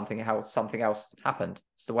something else happened.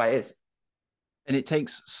 It's the way it is. And it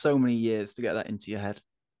takes so many years to get that into your head.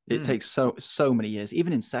 It takes so many years,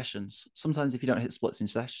 even in sessions. Sometimes if you don't hit splits in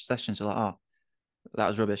sessions, you're like, oh, that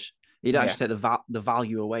was rubbish. You don't actually take the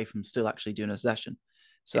value away from still actually doing a session.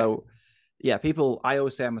 So yeah, I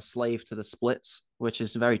always say I'm a slave to the splits, which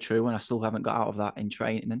is very true. And I still haven't got out of that in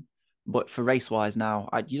training. But for race wise now,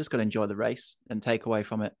 you just got to enjoy the race and take away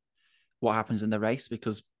from it what happens in the race,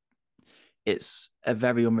 because it's a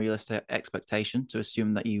very unrealistic expectation to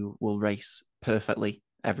assume that you will race perfectly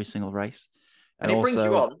every single race. And it also brings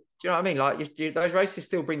you on. Do you know what I mean? Like those races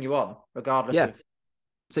still bring you on, regardless of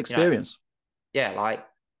it's experience. Like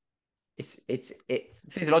it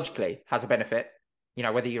physiologically has a benefit. You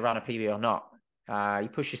know, whether you run a PB or not, you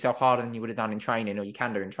push yourself harder than you would have done in training, or you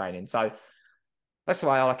can do in training. So that's the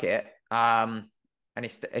way I like it. And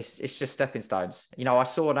it's just stepping stones. You know, I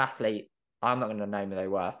saw an athlete. I'm not going to name who they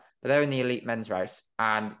were, but they're in the elite men's race,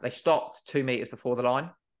 and they stopped 2 meters before the line.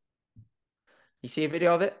 You see a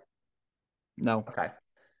video of it? No. Okay.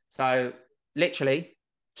 So literally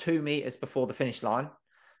 2 meters before the finish line,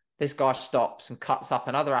 this guy stops and cuts up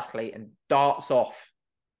another athlete and darts off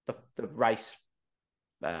the race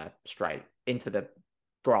straight into the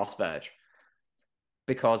grass verge,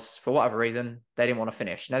 because for whatever reason they didn't want to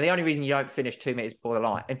finish. Now, the only reason you don't finish 2 meters before the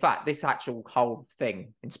line, in fact, this actual whole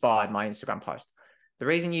thing inspired my Instagram post. The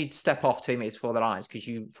reason you step off 2 meters before the line is because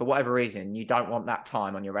you, for whatever reason, you don't want that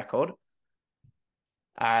time on your record.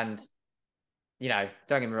 And, you know,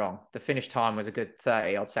 don't get me wrong, the finish time was a good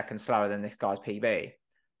 30 odd seconds slower than this guy's PB.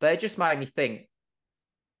 But it just made me think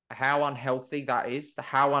how unhealthy that is,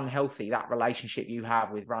 how unhealthy that relationship you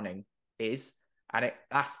have with running is. And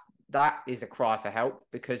that is a cry for help,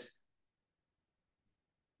 because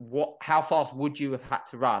how fast would you have had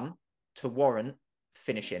to run to warrant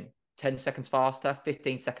finishing? 10 seconds faster,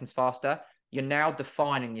 15 seconds faster. You're now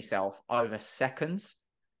defining yourself over seconds.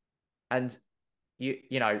 And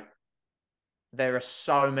you know, there are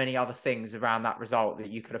so many other things around that result that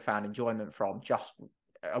you could have found enjoyment from, just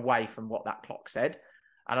away from what that clock said.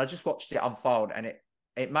 And I just watched it unfold, and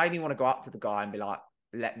it made me want to go up to the guy and be like,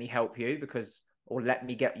 let me help you, or let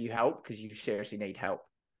me get you help, because you seriously need help.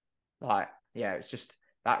 Like, yeah, it's just,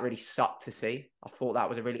 that really sucked to see. I thought that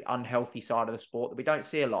was a really unhealthy side of the sport that we don't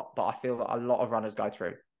see a lot, but I feel that a lot of runners go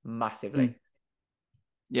through massively.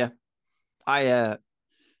 Yeah. The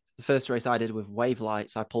first race I did with Wave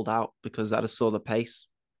Lights, I pulled out because I just saw the pace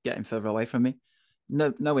getting further away from me.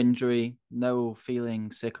 No injury, no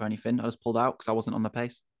feeling sick or anything. I just pulled out because I wasn't on the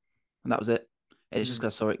pace, and that was it. It's just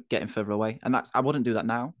because I saw it getting further away, and I wouldn't do that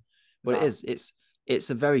now. But it's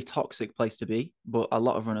a very toxic place to be. But a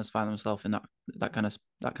lot of runners find themselves in that kind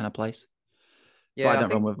of place. So yeah, I don't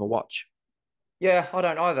run with a watch. Yeah, I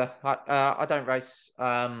don't either. I don't race.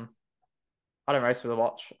 I don't race with a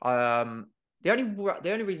watch. The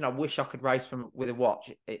only reason I wish I could race with a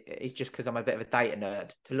watch is just because I'm a bit of a data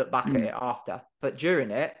nerd to look back at it after. But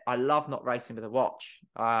during it, I love not racing with a watch.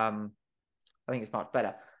 I think it's much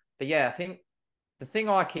better. But yeah, I think the thing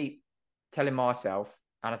I keep telling myself,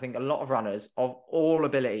 and I think a lot of runners of all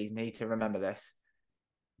abilities need to remember this,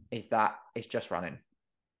 is that it's just running.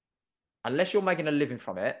 Unless you're making a living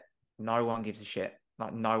from it, no one gives a shit.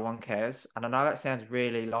 Like, no one cares. And I know that sounds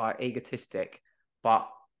really like egotistic, but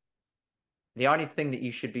the only thing that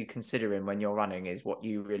you should be considering when you're running is what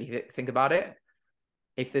you really think about it.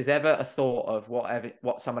 If there's ever a thought of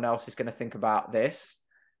what someone else is going to think about this,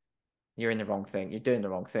 you're in the wrong thing. You're doing the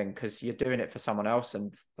wrong thing because you're doing it for someone else,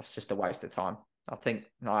 and that's just a waste of time. I think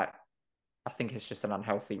it's just an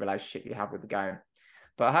unhealthy relationship you have with the game.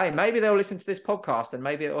 But hey, maybe they'll listen to this podcast and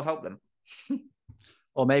maybe it will help them.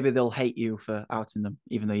 Or maybe they'll hate you for outing them,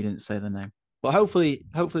 even though you didn't say the name. But hopefully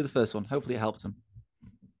the first one, hopefully it helped them.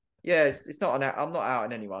 Yeah, it's not I'm not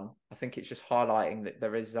outing anyone. I think it's just highlighting that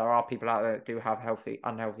there are people out there that do have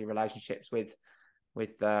unhealthy relationships with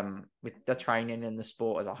the training and the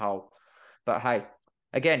sport as a whole. But hey,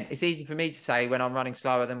 again, it's easy for me to say when I'm running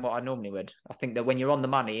slower than what I normally would. I think that when you're on the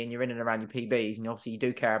money and you're in and around your PBs, and obviously you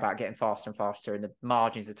do care about getting faster and faster, and the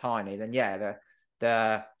margins are tiny, then yeah,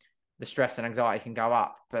 the stress and anxiety can go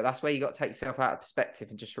up. But that's where you got to take yourself out of perspective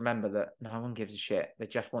and just remember that no one gives a shit. They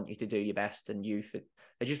just want you to do your best, and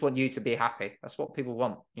they just want you to be happy. That's what people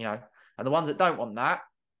want, you know. And the ones that don't want that,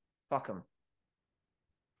 fuck them.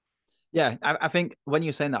 Yeah, I think when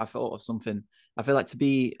you're saying that, I thought of something. I feel like to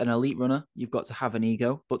be an elite runner, you've got to have an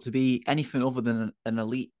ego, but to be anything other than an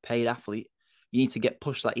elite paid athlete, you need to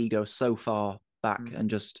push that ego so far back and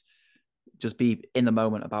just be in the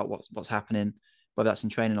moment about what's happening, whether that's in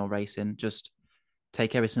training or racing. Just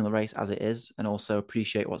take every single race as it is, and also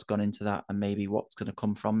appreciate what's gone into that and maybe what's going to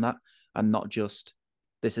come from that, and not just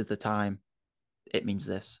this is the time, it means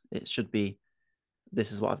this. It should be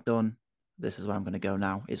this is what I've done. This is where I'm going to go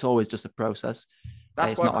now. It's always just a process.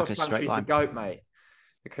 That's it's why not cross like a straight country is the line. GOAT, mate,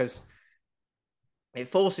 because it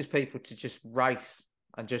forces people to just race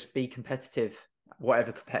and just be competitive,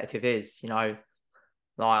 whatever competitive is, you know,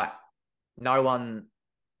 like no one,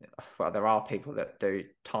 well, there are people that do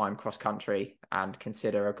time cross country and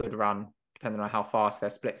consider a good run, depending on how fast their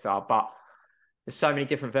splits are. But there's so many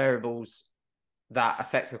different variables that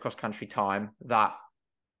affect the cross country time that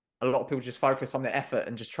a lot of people just focus on the effort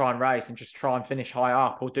and just try and race and just try and finish high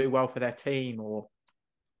up or do well for their team. Or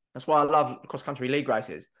that's why I love cross country league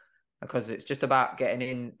races, because it's just about getting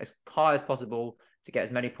in as high as possible to get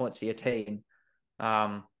as many points for your team.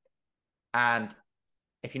 And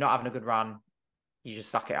if you're not having a good run, you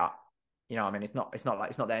just suck it up. You know what I mean? It's not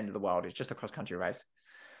the end of the world. It's just a cross country race.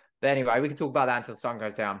 But anyway, we can talk about that until the sun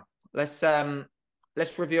goes down.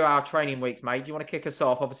 Let's review our training weeks, mate. Do you want to kick us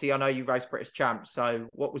off? Obviously, I know you raced British Champs. So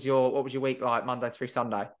what was your week like Monday through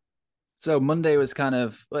Sunday? So Monday was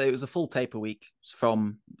it was a full taper week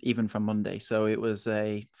from Monday. So it was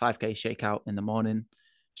a 5K shakeout in the morning,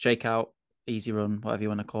 shakeout, easy run, whatever you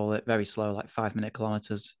want to call it, very slow, like 5-minute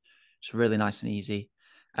kilometers. It's really nice and easy.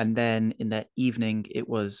 And then in the evening, it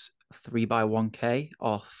was 3x1K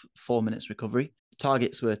off 4 minutes recovery.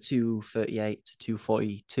 Targets were 2:38 to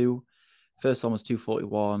 2:42. First one was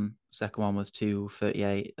 2:41, second one was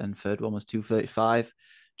 2:38, and third one was 2:35.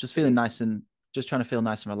 Just feeling nice and just trying to feel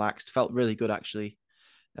nice and relaxed. Felt really good actually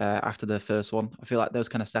after the first one. I feel like those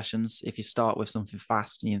kind of sessions, if you start with something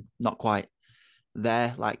fast and you're not quite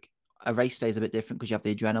there, like a race day is a bit different because you have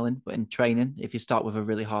the adrenaline. But in training, if you start with a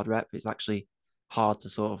really hard rep, it's actually hard to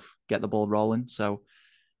sort of get the ball rolling. So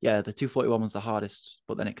yeah, the 2:41 was the hardest,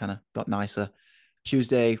 but then it kind of got nicer.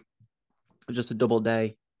 Tuesday was just a double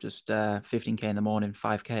day, just 15K in the morning,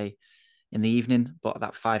 5K in the evening. But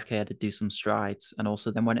that 5K I had to do some strides, and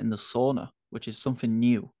also then went in the sauna, which is something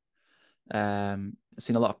new. I've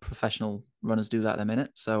seen a lot of professional runners do that at the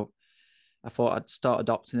minute, so I thought I'd start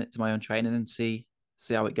adopting it to my own training and see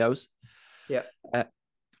how it goes. Yeah.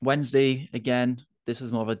 Wednesday again, this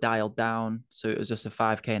was more of a dialed down, so it was just a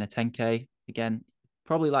 5K and a 10K again,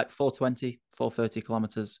 probably like 420, 430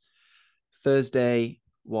 kilometers. Thursday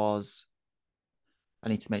was, I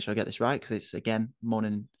need to make sure I get this right because it's again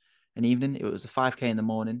morning and evening. It was a 5K in the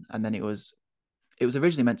morning, and then it was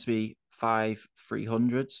originally meant to be 5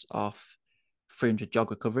 300s off 300 jog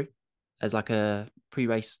recovery as like a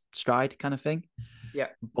pre-race stride kind of thing. Yeah.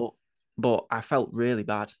 But I felt really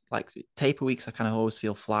bad. Like taper weeks, I kind of always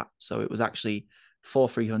feel flat. So it was actually 4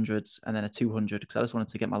 300s and then a 200 because I just wanted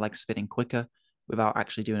to get my legs spinning quicker without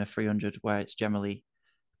actually doing a 300 where it's generally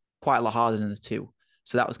quite a lot harder than a 2.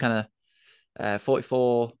 So that was kind of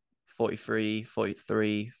 44, 43,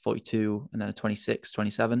 43, 42, and then a 26,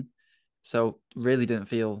 27. So really didn't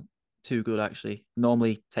feel too good, actually.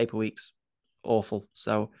 Normally taper weeks, awful.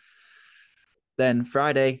 So then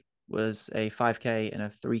Friday was a 5K and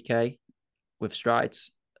a 3K with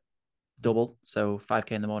strides, double. So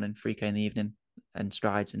 5K in the morning, 3K in the evening, and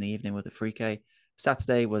strides in the evening with a 3K.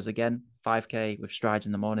 Saturday was again 5K with strides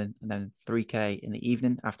in the morning, and then 3K in the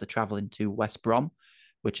evening after traveling to West Brom,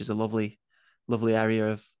 which is a lovely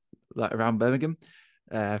area of like around Birmingham.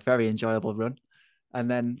 Very enjoyable run. And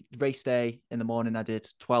then race day in the morning, I did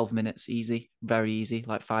 12 minutes easy, very easy,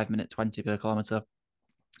 like 5 minute 20 per kilometer.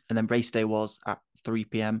 And then race day was at 3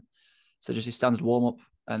 p.m. So just your standard warm up.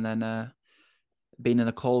 And then being in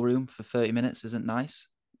a call room for 30 minutes isn't nice.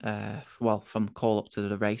 Well, from call up to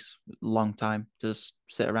the race, long time to just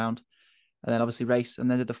sit around. And then obviously race. And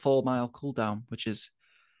then did a 4 mile cool down, which is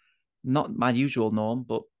not my usual norm,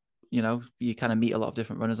 but you kind of meet a lot of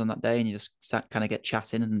different runners on that day and you just kind of get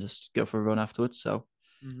chatting and just go for a run afterwards. So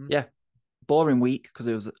yeah, boring week because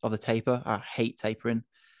it was of the taper. I hate tapering.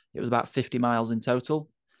 It was about 50 miles in total.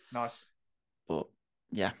 Nice. But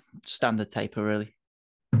yeah, standard taper really.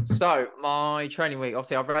 So my training week,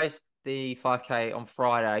 obviously I raced the 5K on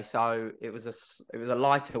Friday, so it was a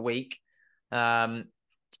lighter week. But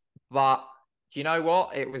do you know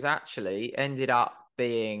what? It was actually ended up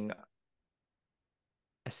being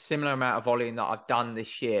a similar amount of volume that I've done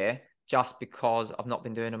this year, just because I've not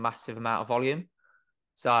been doing a massive amount of volume.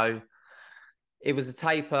 So it was a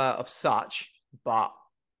taper of such, but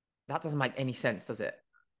that doesn't make any sense, does it?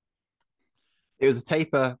 It was a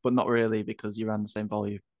taper, but not really because you ran the same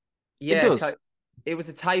volume. It Yeah, does. so it was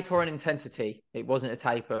a taper and intensity. It wasn't a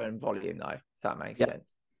taper and volume, though, if that makes Yeah.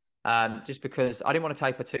 sense. Just because I didn't want to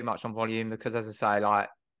taper too much on volume, because as I say, like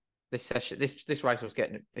this session, this race was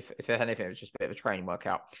getting, if anything, it was just a bit of a training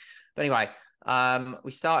workout. But anyway,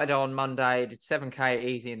 we started on Monday, did 7K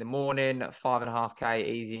easy in the morning, 5.5K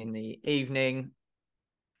easy in the evening.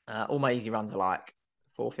 All my easy runs are like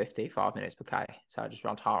 450, 5 minutes per K. So I just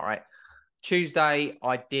run heart rate. Tuesday,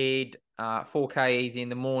 I did 4K easy in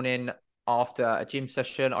the morning after a gym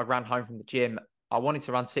session. I ran home from the gym. I wanted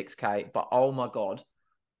to run 6K, but oh my God,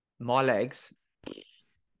 my legs,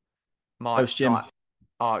 Post gym.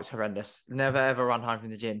 oh, it's horrendous. Never ever run home from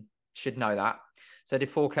the gym. Should know that. So I did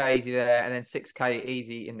 4K easy there and then 6K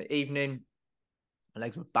easy in the evening. My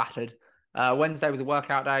legs were battered. Wednesday was a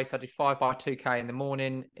workout day. So I did 5x2K in the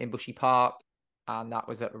morning in Bushy Park. And that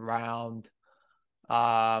was at around,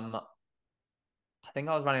 I think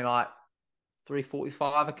I was running like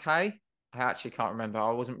 3:45 a K. I actually can't remember.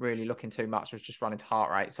 I wasn't really looking too much. I was just running to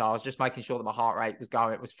heart rate. So I was just making sure that my heart rate was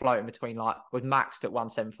going. It was floating between was maxed at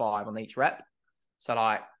 175 on each rep. So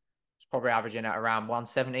like it's probably averaging at around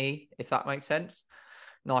 170, if that makes sense.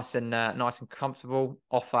 Nice and comfortable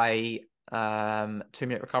off a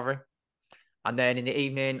 2-minute recovery. And then in the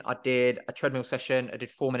evening, I did a treadmill session. I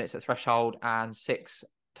did 4 minutes at threshold and 6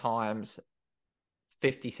 times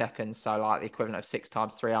 50 seconds. So like the equivalent of 6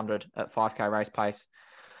 times 300 at 5K race pace.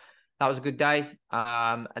 That was a good day.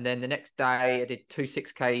 And then the next day I did 2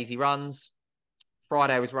 6K easy runs.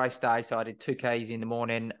 Friday was race day. So I did 2K easy in the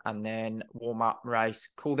morning and then warm up, race,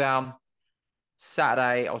 cool down.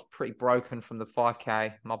 Saturday, I was pretty broken from the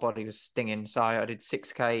 5K. My body was stinging. So I did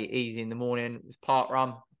 6K easy in the morning with park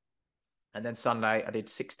run. And then Sunday, I did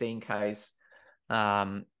 16Ks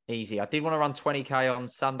easy. I did want to run 20K on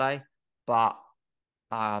Sunday, but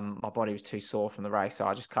my body was too sore from the race, so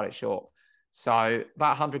I just cut it short. So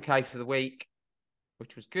about 100K for the week,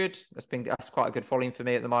 which was good. That's quite a good volume for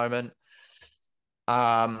me at the moment.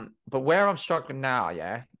 But where I'm struggling now,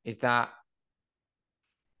 yeah, is that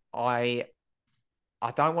I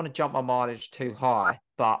don't want to jump my mileage too high,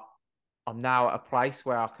 but I'm now at a place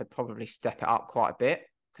where I could probably step it up quite a bit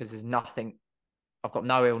because there's nothing. I've got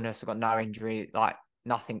no illness. I've got no injury. Like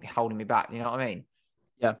nothing holding me back. You know what I mean?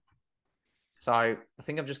 Yeah. So I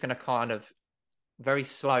think I'm just going to kind of very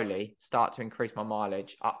slowly start to increase my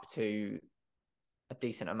mileage up to a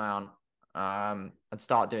decent amount and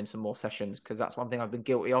start doing some more sessions, because that's one thing I've been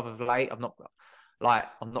guilty of late. I'm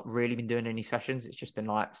not really been doing any sessions. It's just been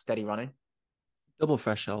like steady running. Double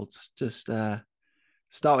thresholds. Just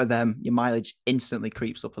start with them. Your mileage instantly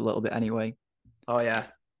creeps up a little bit anyway. Oh yeah,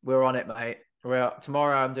 we're on it, mate.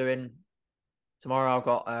 Tomorrow I've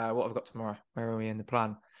got what have I got tomorrow? Where are we in the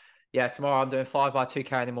plan? Yeah, tomorrow I'm doing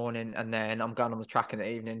 5x2K in the morning, and then I'm going on the track in the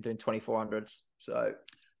evening doing 2400s. So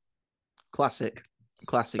classic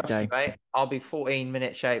day, mate. I'll be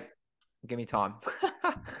 14-minute shape. Give me time.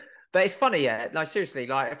 But it's funny, yeah. No, seriously.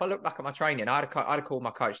 Like if I look back at my training, I had a call with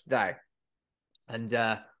my coach today, and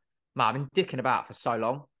man, I've been dicking about for so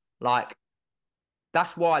long. Like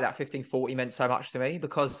that's why that 1540 meant so much to me,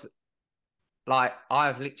 because like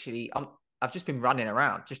I've just been running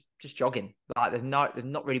around, just jogging. Like there's not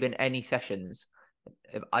really been any sessions.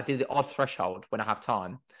 I do the odd threshold when I have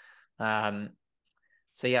time.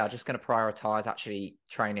 So yeah, I'm just going to prioritize actually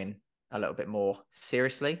training a little bit more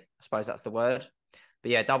seriously. I suppose that's the word.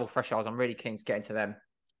 But yeah, double thresholds. I'm really keen to get into them.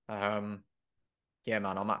 Yeah,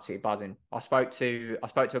 man, I'm absolutely buzzing. I spoke to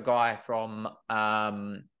a guy from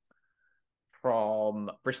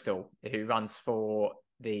Bristol who runs for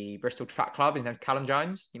the Bristol Track Club. His name's Callum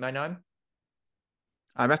Jones. You may know him.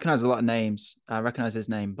 I recognise a lot of names. I recognise his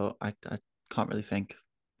name, but I can't really think.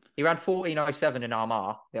 He ran 14:07 in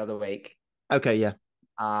Armagh the other week. Okay, yeah.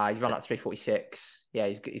 He's run like 3:46. Yeah,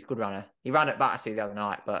 he's a good runner. He ran at Battersea the other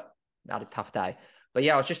night, but had a tough day. But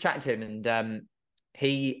yeah, I was just chatting to him, and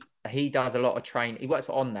he does a lot of training. He works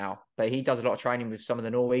for On now, but he does a lot of training with some of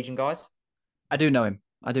the Norwegian guys. I do know him.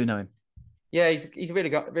 Yeah, he's a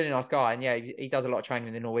really nice guy, and yeah, he does a lot of training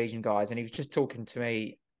with the Norwegian guys. And he was just talking to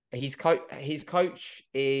me. His coach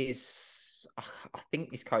is, I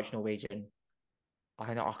think his coach Norwegian.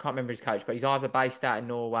 I can't remember his coach, but he's either based out in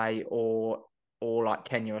Norway or like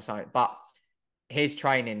Kenya or something. But his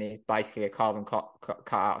training is basically a carbon cut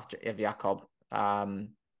out of Jakob.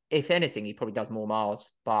 If anything, he probably does more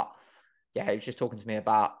miles. But yeah, he was just talking to me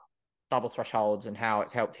about double thresholds and how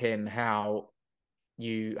it's helped him, how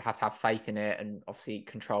you have to have faith in it and obviously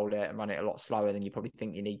control it and run it a lot slower than you probably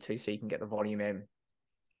think you need to so you can get the volume in.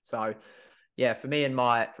 So yeah, for me and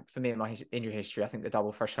my injury history, I think the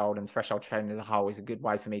double threshold and threshold training as a whole is a good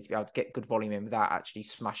way for me to be able to get good volume in without actually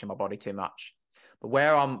smashing my body too much. But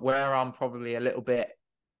where I'm probably a little bit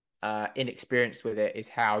inexperienced with it is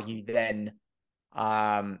how you then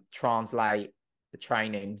translate the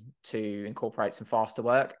training to incorporate some faster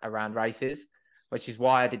work around races, which is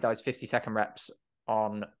why I did those 50-second reps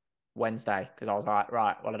on Wednesday, because I was like,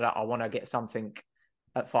 right, well, I want to get something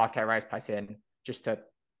at 5K race pace in just to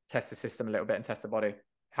test the system a little bit and test the body.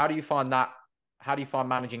 How do you find that? How do you find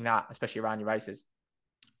managing that, especially around your races?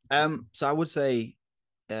 So I would say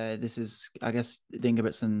this is, I guess, the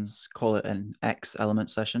Ingebrigtsens call it an X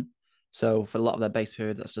element session. So for a lot of their base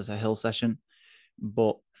period, that's just a hill session.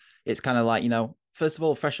 But it's kind of like, first of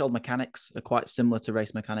all, threshold mechanics are quite similar to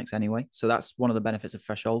race mechanics anyway. So that's one of the benefits of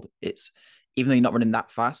threshold. It's, even though you're not running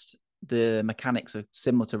that fast, the mechanics are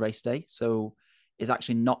similar to race day. So it's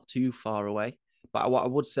actually not too far away. But what I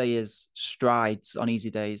would say is strides on easy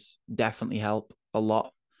days definitely help a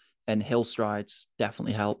lot. And hill strides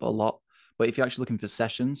definitely help a lot. But if you're actually looking for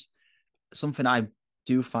sessions, something I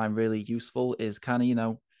do find really useful is kind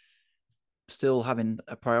of, still having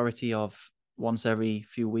a priority of once every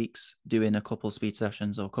few weeks doing a couple of speed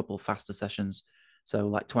sessions or a couple of faster sessions. So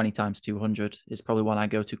like 20 times 200 is probably one I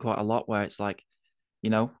go to quite a lot, where it's like,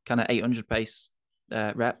 kind of 800 pace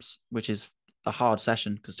reps, which is a hard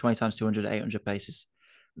session because 20 times 200 at 800 pace is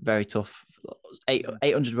very tough.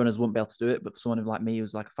 800 runners wouldn't be able to do it, but for someone like me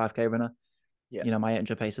who's like a 5K runner, my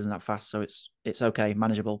 800 pace isn't that fast, so it's okay,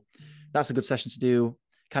 manageable. That's a good session to do,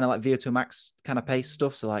 kind of like VO2 max kind of pace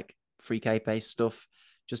stuff. So like 3K pace stuff,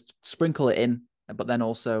 just sprinkle it in, but then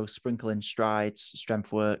also sprinkle in strides,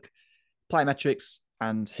 strength work, plyometrics,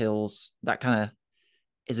 and hills. That kind of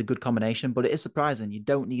is a good combination, but it is surprising. You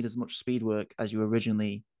don't need as much speed work as you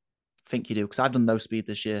originally think you do, because I've done no speed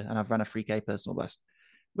this year and I've ran a 3K personal best,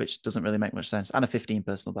 which doesn't really make much sense, and a 15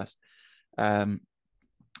 personal best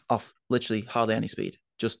off literally hardly any speed,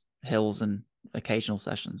 just hills and occasional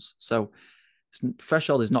sessions. So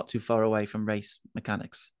threshold is not too far away from race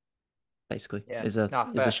mechanics, basically. Yeah, is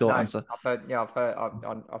a short answer. I've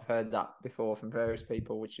heard that before from various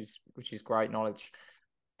people, which is great knowledge.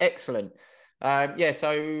 Excellent. Yeah,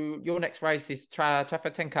 so your next race is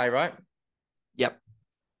Trafford 10K, right? Yep.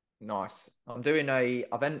 Nice.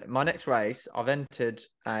 My next race, I've entered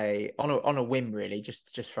on a whim, really,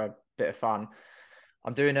 just for a bit of fun.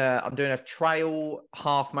 I'm doing a trail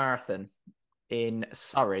half marathon in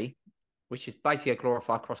Surrey, which is basically a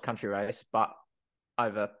glorified cross country race, but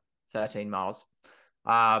over 13 miles,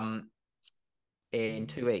 in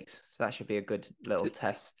 2 weeks. So that should be a good little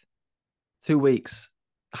test. 2 weeks.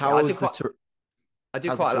 I've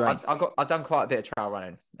done quite a bit of trail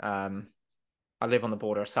running. I live on the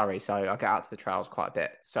border of Surrey, so I get out to the trails quite a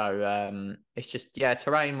bit. So it's just,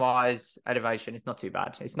 terrain wise, elevation, it's not too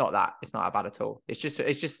bad. It's not that bad at all. It's just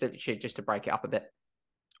to break it up a bit.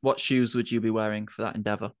 What shoes would you be wearing for that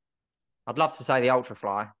endeavor? I'd love to say the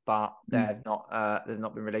Ultrafly, but they've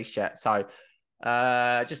not been released yet. So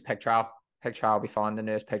just Peg Trail. Peg Trail will be fine. The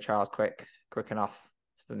newest Peg Trail is quick enough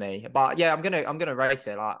for me. But yeah, I'm gonna race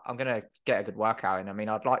it. Like, I'm gonna get a good workout in. I mean,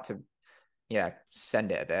 I'd like to,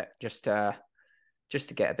 send it a bit just to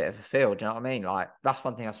get a bit of a feel. Do you know what I mean? Like, that's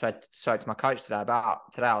one thing I spoke to my coach today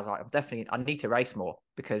about. Today I was like, I need to race more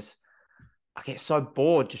because I get so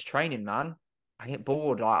bored just training, man. I get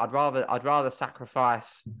bored. Like, I'd rather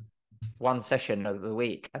sacrifice one session of the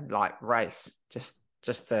week and like race just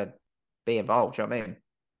to be involved. Do you know what I mean?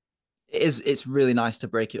 It's really nice to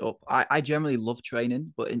break it up. I generally love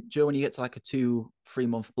training, but when you get to like a 2-3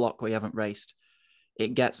 month block where you haven't raced,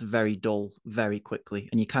 it gets very dull very quickly,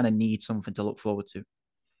 and you kind of need something to look forward to.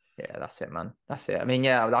 Yeah, that's it, man. That's it. I mean,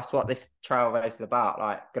 yeah, that's what this trail race is about.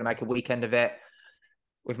 Like, gonna make a weekend of it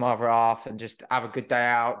with my other half and just have a good day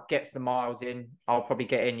out, get the miles in. I'll probably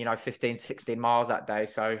get in, 15, 16 miles that day.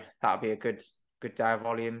 So that'll be a good day of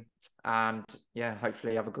volume. And yeah,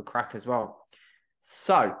 hopefully have a good crack as well.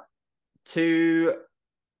 So to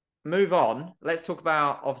move on, let's talk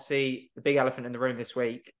about obviously the big elephant in the room this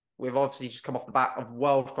week. We've obviously just come off the back of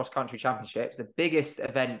World Cross Country Championships, the biggest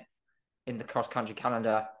event in the cross country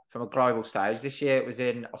calendar from a global stage. This year it was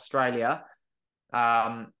in Australia.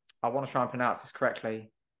 I want to try and pronounce this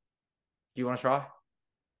correctly. Do you want to try?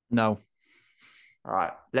 No. All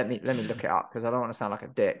right. Let me look it up because I don't want to sound like a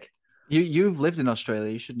dick. You've lived in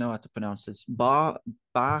Australia. You should know how to pronounce this. Barhurst.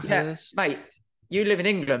 Yeah, mate. You live in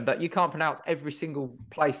England, but you can't pronounce every single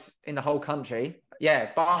place in the whole country.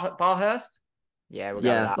 Yeah, Barhurst. Yeah, we'll go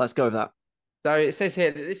with that. Let's go with that. So it says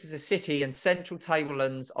here that this is a city in central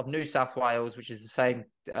tablelands of New South Wales, which is the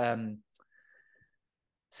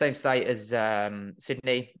same state as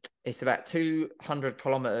Sydney. It's about 200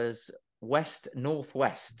 kilometres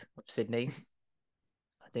west-northwest of Sydney.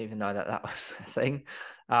 I didn't even know that was a thing.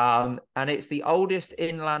 And it's the oldest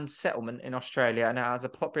inland settlement in Australia, and it has a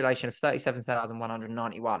population of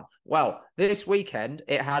 37,191. Well, this weekend,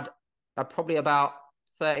 it had probably about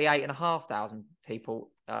 38,500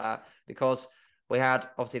 people because we had,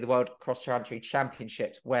 obviously, the World Cross Country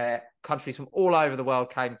Championships where countries from all over the world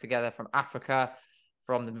came together, from Africa,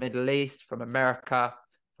 from the Middle East, from America,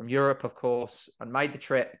 from Europe, of course, and made the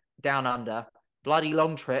trip down under. Bloody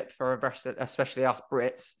long trip for especially us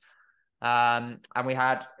Brits. And we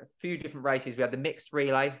had a few different races. We had the mixed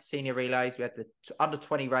relay, senior relays. We had the under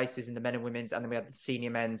 20 races in the men and women's, and then we had the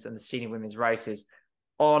senior men's and the senior women's races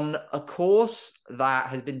on a course that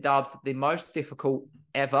has been dubbed the most difficult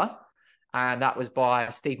ever. And that was by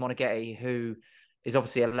Steve Monaghetti, who is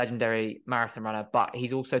obviously a legendary marathon runner, but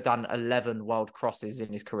he's also done 11 world crosses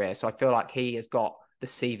in his career. So I feel like he has got the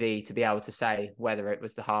CV to be able to say whether it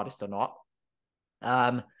was the hardest or not.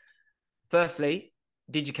 Firstly,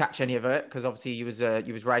 did you catch any of it? Because obviously you was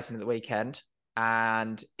racing at the weekend,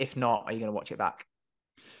 and if not, are you going to watch it back?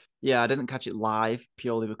 Yeah, I didn't catch it live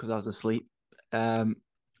purely because I was asleep.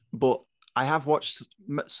 But I have watched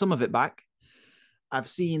some of it back. I've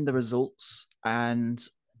seen the results, and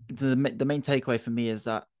the main takeaway for me is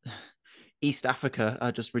that East Africa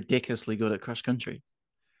are just ridiculously good at cross country.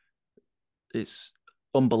 It's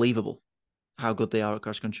unbelievable how good they are at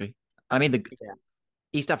cross country. I mean,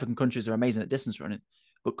 East African countries are amazing at distance running,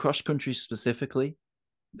 but cross country specifically,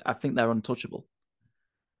 I think they're untouchable.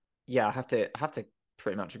 Yeah, I have to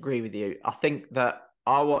pretty much agree with you. I think that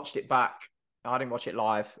I watched it back. I didn't watch it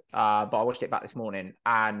live, but I watched it back this morning,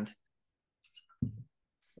 and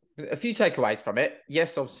a few takeaways from it.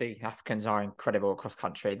 Yes, obviously Africans are incredible across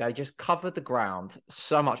country. They just covered the ground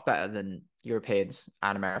so much better than Europeans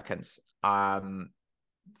and Americans.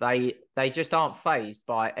 They just aren't fazed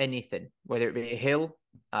by anything, whether it be a hill,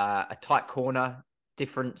 a tight corner,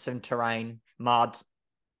 difference in terrain, mud,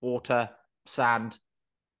 water, sand,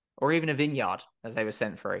 or even a vineyard, as they were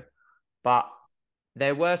sent through. But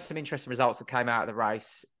there were some interesting results that came out of the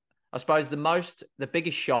race. I suppose the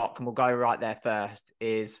biggest shock, and we'll go right there first,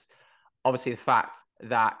 is obviously the fact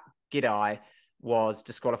that Gidey was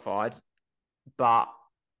disqualified. But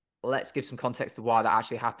let's give some context to why that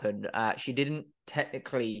actually happened. She didn't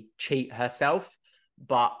technically cheat herself,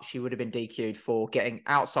 but she would have been DQ'd for getting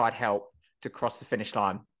outside help to cross the finish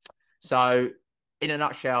line. So in a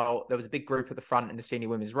nutshell, there was a big group at the front in the senior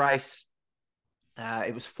women's race.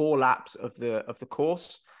 It was 4 laps of the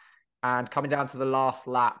course. And coming down to the last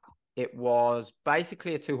lap, it was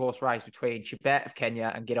basically a 2-horse race between Chebet of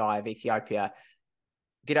Kenya and Gidey of Ethiopia.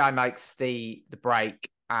 Gidey makes the break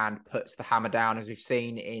and puts the hammer down, as we've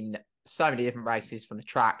seen in so many different races, from the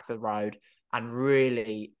track to the road, and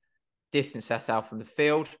really distance herself from the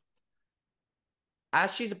field.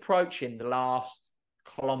 As she's approaching the last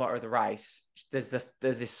kilometre of the race, there's this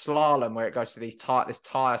slalom where it goes to this tire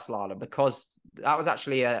slalom, because that was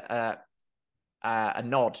actually a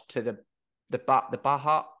nod to the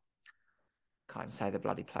Baja. Can't even say the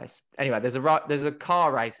bloody place. Anyway, there's a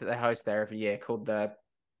car race that they host there every year called the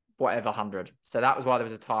whatever 100. So that was why there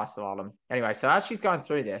was a tire slalom. Anyway, so as she's going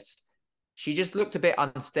through this, she just looked a bit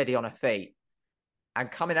unsteady on her feet. And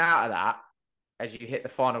coming out of that, as you hit the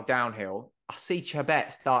final downhill, I see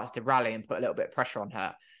Chebet starts to rally and put a little bit of pressure on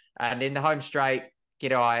her. And in the home straight,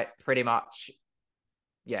 Gidey pretty much,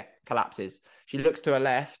 collapses. She looks to her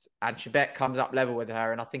left and Chebet comes up level with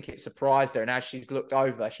her, and I think it surprised her. And as she's looked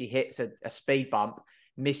over, she hits a speed bump,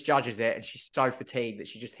 misjudges it, and she's so fatigued that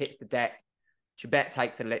she just hits the deck. Chebet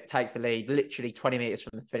takes the lead literally 20 meters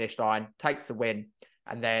from the finish line, takes the win.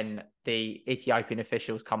 And then the Ethiopian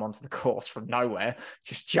officials come onto the course from nowhere,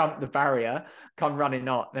 just jump the barrier, come running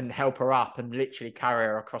up and help her up and literally carry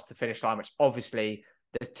her across the finish line, which obviously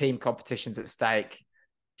there's team competitions at stake.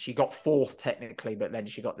 She got fourth technically, but then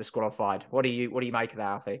she got disqualified. What do you make of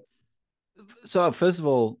that, Alfie? So first of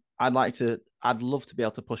all, I'd love to be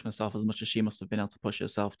able to push myself as much as she must have been able to push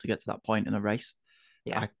herself to get to that point in a race.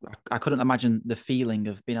 Yeah. I couldn't imagine the feeling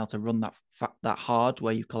of being able to run that hard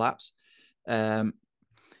where you collapse.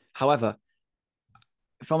 However,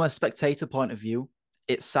 from a spectator point of view,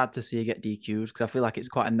 it's sad to see her get DQ'd because I feel like it's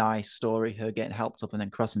quite a nice story, her getting helped up and then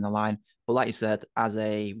crossing the line. But like you said, as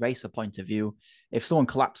a racer point of view, if someone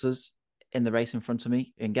collapses in the race in front of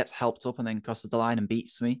me and gets helped up and then crosses the line and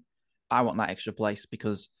beats me, I want that extra place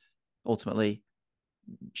because ultimately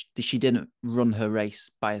she didn't run her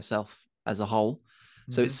race by herself as a whole.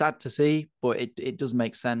 Mm-hmm. So it's sad to see, but it does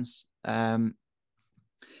make sense. I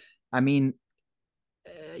mean,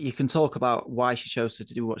 you can talk about why she chose to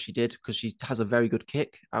do what she did because she has a very good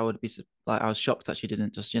kick. I was shocked that she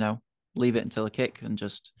didn't just, leave it until a kick and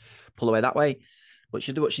just pull away that way. But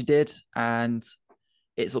she did what she did, and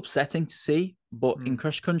it's upsetting to see. But in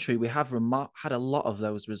cross country, we have had a lot of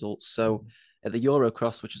those results. So at the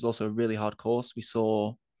Eurocross, which is also a really hard course, we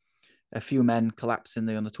saw a few men collapse in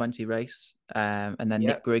the under-20 race, and then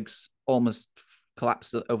Nick Griggs almost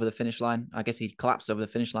collapsed over the finish line. I guess he collapsed over the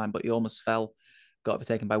finish line, but he almost fell, got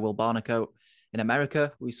overtaken by Will Barnicoat. In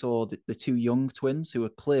America, we saw the two young twins who were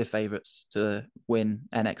clear favourites to win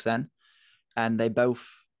NXN, and they both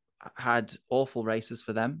had awful races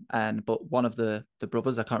for them. But one of the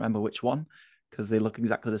brothers, I can't remember which one, because they look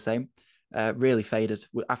exactly the same, really faded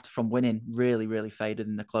from winning. Really, really faded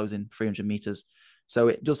in the closing 300 meters. So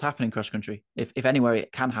it does happen in cross country. If anywhere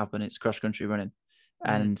it can happen, it's cross country running,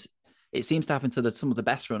 and it seems to happen to some of the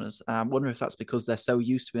best runners. And I wonder if that's because they're so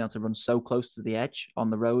used to being able to run so close to the edge on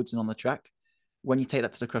the roads and on the track. When you take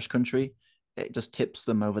that to the cross country, it just tips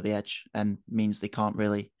them over the edge and means they can't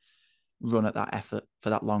really run at that effort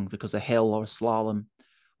for that long because a hill or a slalom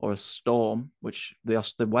or a storm, which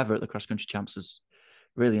the weather at the cross country champs is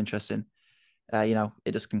really interesting.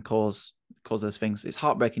 It just can cause those things. It's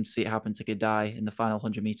heartbreaking to see it happen to Gidai in the final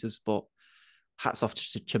 100 meters, but hats off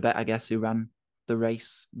to Chebet, I guess, who ran the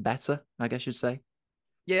race better, I guess you'd say.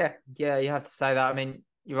 Yeah, you have to say that. I mean,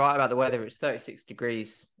 you're right about the weather. It's 36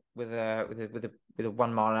 degrees with a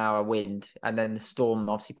 1 mile an hour wind, and then the storm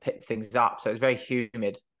obviously picked things up, so it's very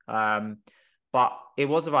humid. But it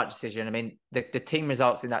was the right decision. I mean, the team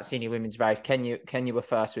results in that senior women's race, Kenya were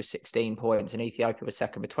first with 16 points and Ethiopia was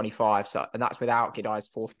second with 25. So, and that's without Gidai's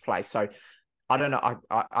fourth place. So I don't know.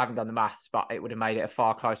 I haven't done the maths, but it would have made it a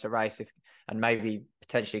far closer race and maybe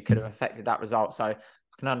potentially could have affected that result. So I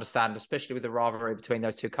can understand, especially with the rivalry between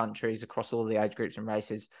those two countries across all the age groups and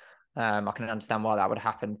races. I can understand why that would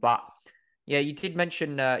happen. But yeah, you did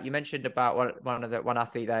mention you mentioned about one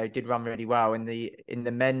athlete there who did run really well in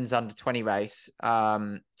the men's under 20 race.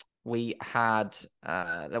 We had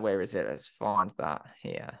where is it? Let's find that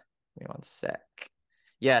here. Give me one sec.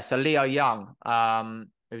 Yeah, so Leo Young,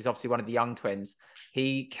 who's obviously one of the young twins,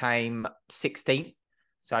 he came 16th.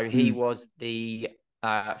 So he was the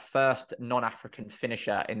first non-African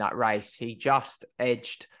finisher in that race. He just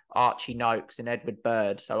edged Archie Noakes and Edward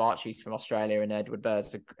Bird. So Archie's from Australia and Edward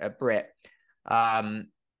Bird's a Brit. But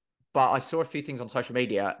I saw a few things on social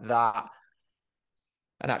media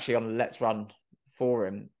and actually on Let's Run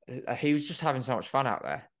forum, he was just having so much fun out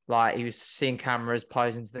there. Like he was seeing cameras,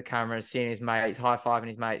 posing to the cameras, seeing his mates, high-fiving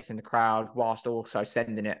his mates in the crowd, whilst also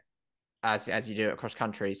sending it as you do it across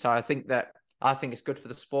country. So I think it's good for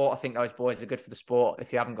the sport. I think those boys are good for the sport.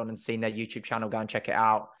 If you haven't gone and seen their YouTube channel, go and check it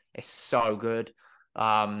out. It's so good.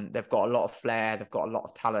 They've got a lot of flair. They've got a lot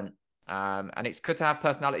of talent. And it's good to have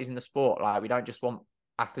personalities in the sport. Like we don't just want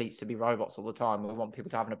athletes to be robots all the time. We want people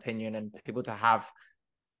to have an opinion and people to have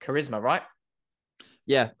charisma, right?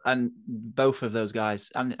 Yeah, and both of those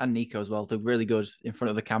guys and Nico as well, they're really good in front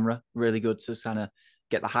of the camera, really good to kind of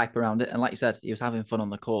get the hype around it. And like you said, he was having fun on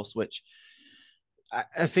the course, which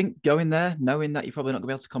I think going there, knowing that you're probably not going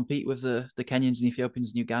to be able to compete with the Kenyans and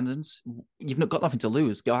Ethiopians and Ugandans, you've not got nothing to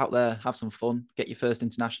lose. Go out there, have some fun, get your first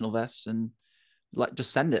international vest and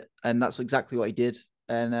just send it. And that's exactly what he did.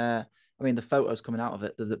 And I mean, the photos coming out of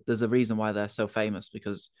it, there's a reason why they're so famous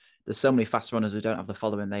because there's so many fast runners who don't have the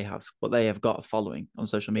following they have, but they have got a following on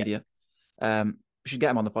social media. We should get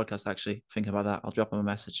them on the podcast, actually, thinking about that. I'll drop them a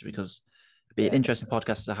message because it'd be an interesting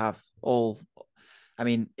podcast to have. It'll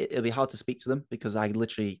be hard to speak to them because I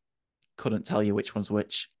literally couldn't tell you which one's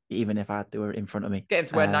which, even if they were in front of me. Get them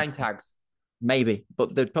to wear name tags. Maybe,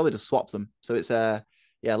 but they'd probably just swap them. So it's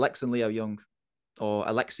Lex and Leo Young, or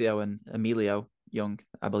Alexio and Emilio, Young,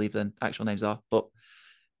 I believe the actual names are, but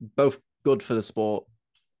both good for the sport.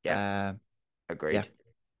 Yeah, Yeah.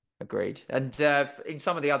 agreed. And in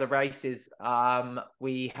some of the other races,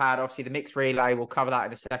 we had obviously the mixed relay. We'll cover that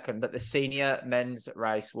in a second, but the senior men's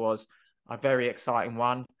race was a very exciting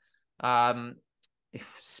one.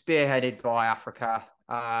 Spearheaded by Africa.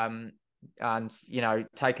 And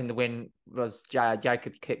taking the win was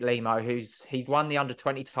Jacob Kiplimo, he'd won the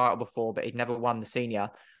under-20 title before, but he'd never won the senior.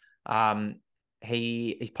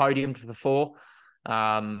 He's podiumed before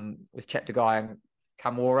with Cheptegei and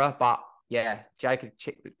Kamora, but yeah, Jacob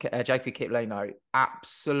Kiplimo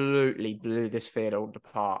absolutely blew this field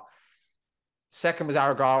apart. Second was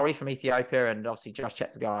Aragari from Ethiopia, and obviously Josh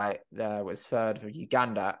Cheptegei was third for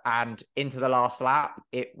Uganda. And into the last lap,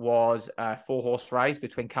 it was a 4-horse race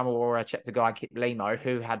between Kamara, Cheptegei, and Kiplimo,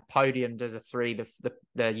 who had podiumed as a 3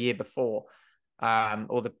 the year before,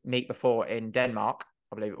 or the meet before in Denmark,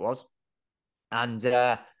 I believe it was. And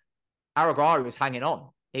Aragari was hanging on.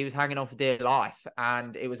 He was hanging on for dear life.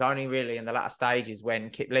 And it was only really in the latter stages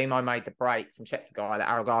when Kiplimo made the break from Cheptegei that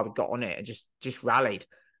Aragari got on it and just rallied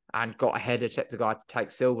and got ahead of Cheptegei to take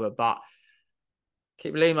silver. But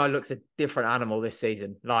Kiplimo looks a different animal this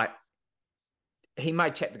season. Like, he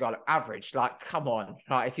made Cheptegei look average. Like, come on.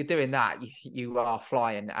 Like, if you're doing that, you are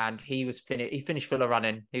flying. And he finished full of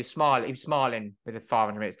running. He was smiling with the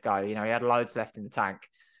 500 minutes to go. He had loads left in the tank.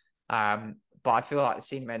 But I feel like the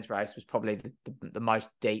senior men's race was probably the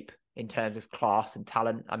most deep in terms of class and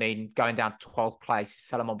talent. I mean, going down to 12th place is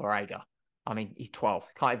Solomon Barega. I mean, he's 12th.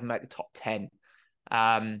 He can't even make the top 10.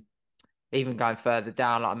 Even going further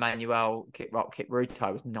down, like Emmanuel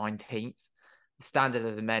Kipruto was 19th. The standard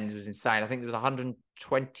of the men's was insane. I think there was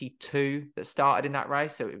 122 that started in that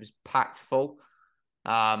race, so it was packed full,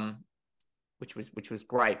 which was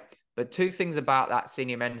great. But two things about that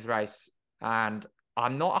senior men's race, and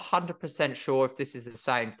I'm not 100% sure if this is the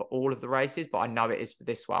same for all of the races, but I know it is for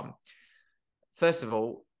this one. First of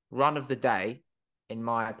all, run of the day, in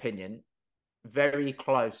my opinion, very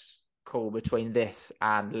close call between this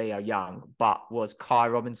and Leo Young, but was Kai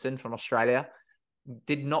Robinson from Australia.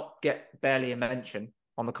 Did not get barely a mention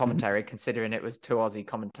on the commentary, considering it was 2 Aussie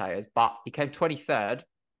commentators, but he came 23rd.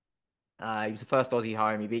 He was the first Aussie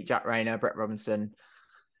home. He beat Jack Rayner, Brett Robinson.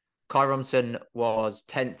 Kai Robinson was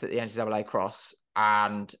 10th at the NCAA Cross.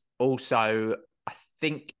 And also, I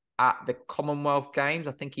think at the Commonwealth Games,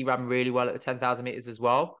 I think he ran really well at the 10,000 meters as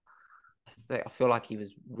well. I feel like he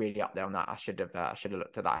was really up there on that. I should have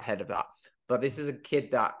looked at that ahead of that. But this is a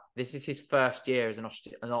kid this is his first year as in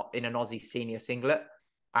an Aussie senior singlet,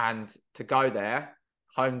 and to go there,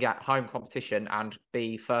 home competition, and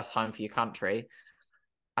be first home for your country,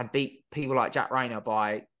 and beat people like Jack Rayner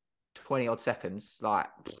by 20 odd seconds, like,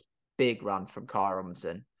 big run from Kai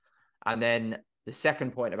Robinson. And then the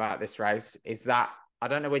second point about this race is that I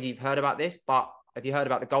don't know whether you've heard about this, but have you heard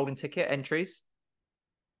about the golden ticket entries?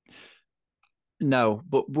 No,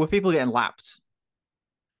 but were people getting lapped?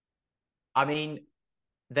 I mean,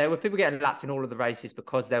 there were people getting lapped in all of the races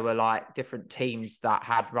because there were like different teams that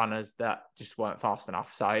had runners that just weren't fast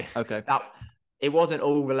enough. So okay, it wasn't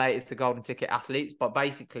all related to golden ticket athletes, but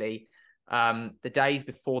basically the days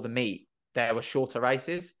before the meet, there were shorter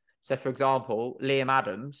races. So for example, Liam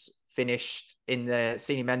Adams finished in the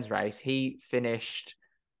senior men's race. He finished,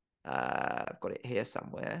 I've got it here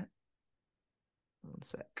somewhere. One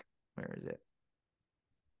sec. Where is it?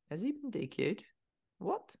 Has he been DQ'd?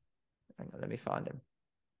 What? Hang on, let me find him.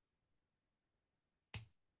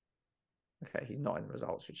 Okay, he's not in the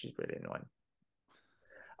results, which is really annoying.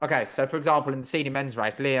 Okay, so for example, in the senior men's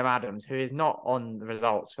race, Liam Adams, who is not on the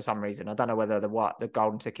results for some reason, I don't know whether the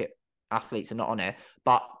golden ticket athletes are not on it,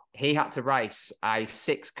 but he had to race a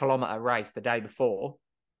 6-kilometer race the day before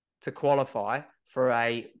to qualify for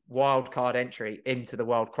a wild card entry into the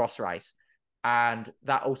World Cross race. And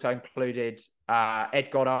that also included Ed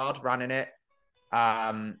Goddard running it,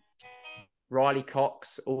 Riley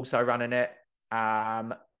Cox also running it,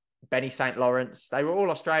 Benny St. Lawrence. They were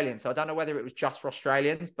all Australian, so I don't know whether it was just for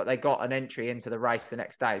Australians, but they got an entry into the race the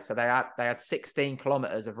next day. So they had 16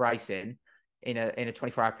 kilometers of racing in a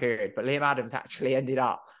 24-hour period. But Liam Adams actually ended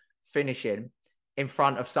up finishing in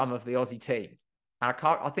front of some of the Aussie team. And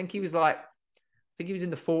I think he was in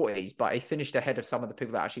the 40s, but he finished ahead of some of the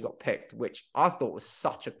people that actually got picked, which I thought was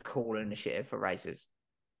such a cool initiative for races.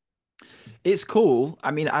 It's cool.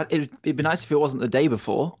 I mean, it'd be nice if it wasn't the day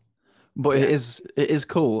before, but yeah. It is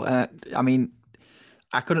cool. I mean,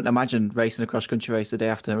 I couldn't imagine racing a cross-country race the day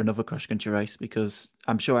after another cross-country race, because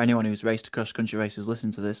I'm sure anyone who's raced a cross-country race who's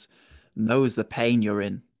listening to this knows the pain you're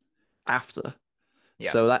in after. Yeah.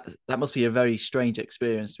 So that must be a very strange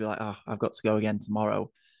experience to be like, oh, I've got to go again tomorrow.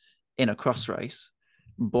 in a cross race.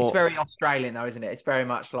 It's But very Australian though, isn't it? It's very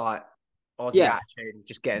much like Aussie yeah, attitude,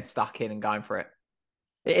 just getting stuck in and going for it.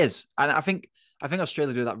 it is. And I think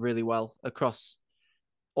Australia do that really well across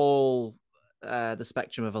all the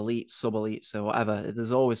spectrum of elites, sub-elites, or whatever.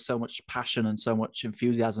 There's always so much passion and so much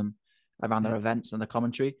enthusiasm around their events and the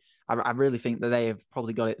commentary. I really think that they have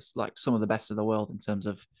probably got it like some of the best of the world in terms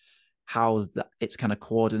of how it's kind of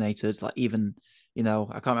coordinated. Like even, I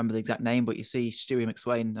can't remember the exact name, but you see Stewie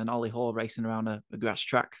McSweyn and Ollie Hoare racing around a grass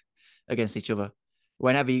track against each other.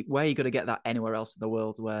 Where are you going to get that anywhere else in the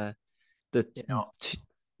world where the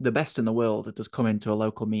the best in the world that does come into a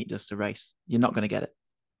local meet just to race? You're not going to get it.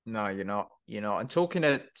 No, you're not. You're not. And talking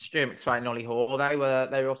to Stuart McSweyn and Ollie Hall, they were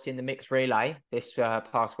obviously in the mixed relay this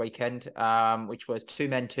past weekend, which was 2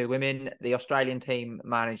 men, 2 women. The Australian team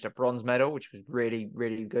managed a bronze medal, which was really,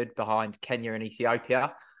 really good behind Kenya and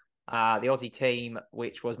Ethiopia. The Aussie team,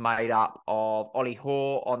 which was made up of Ollie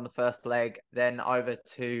Hoare on the first leg, then over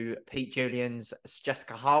to Pete Julian's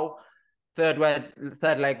Jessica Hull. Third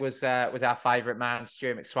leg was our favourite man,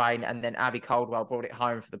 Stuart McSweyn, and then Abby Caldwell brought it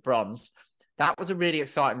home for the bronze. That was a really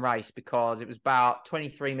exciting race because it was about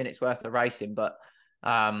 23 minutes worth of racing, but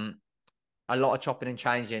a lot of chopping and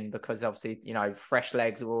changing because obviously, fresh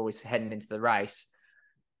legs were always heading into the race.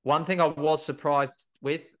 One thing I was surprised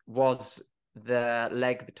with was the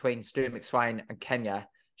leg between Stuart McSweyn and Kenya.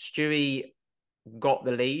 Stewie got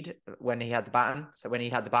the lead when he had the baton. So when he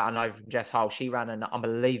had the baton over from Jess Hull, she ran an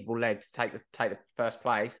unbelievable leg to take the first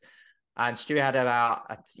place. And Stu had about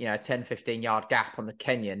a 10, 15 yard gap on the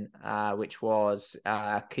Kenyan, which was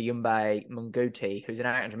Kayumbe Munguti, who's an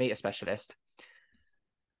 800 meter specialist.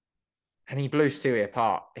 And he blew Stewie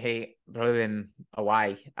apart. He blew him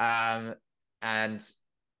away. And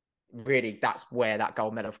really, that's where that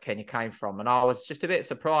gold medal for Kenya came from. And I was just a bit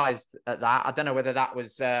surprised at that. I don't know whether that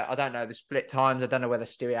was, I don't know the split times. I don't know whether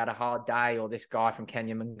Stewie had a hard day or this guy from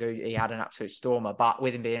Kenya, Munguti, had an absolute stormer. But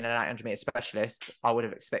with him being an 800 meter specialist, I would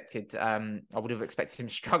have expected him to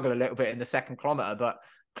struggle a little bit in the second kilometer, but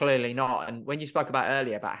clearly not. And when you spoke about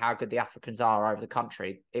earlier about how good the Africans are over the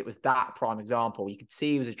country, it was that prime example. You could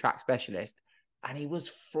see he was a track specialist and he was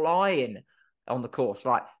flying on the course,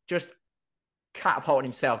 like just catapulting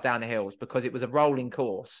himself down the hills because it was a rolling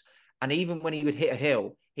course. And even when he would hit a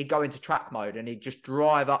hill, he'd go into track mode and he'd just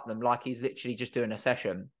drive up them like he's literally just doing a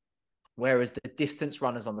session. Whereas the distance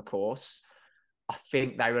runners on the course, I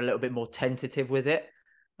think they were a little bit more tentative with it,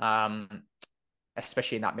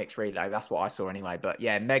 especially in that mixed relay. That's what I saw anyway. But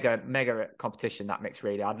yeah, mega competition, that mixed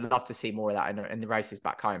relay. I'd love to see more of that in the races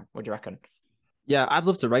back home. What do you reckon? Yeah, I'd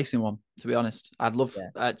love to race in one, to be honest. I'd love,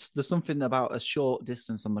 there's something about a short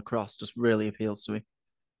distance on the cross just really appeals to me.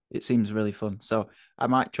 It seems really fun. So I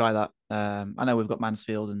might try that. I know we've got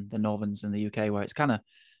Mansfield and the Northerns in the UK where it's kind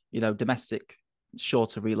of, domestic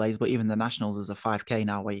shorter relays, but even the Nationals is a 5K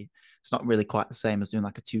now where it's not really quite the same as doing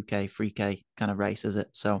like a 2K, 3K kind of race, is it?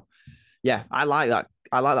 So yeah, I like that.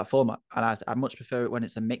 I like that format. And I much prefer it when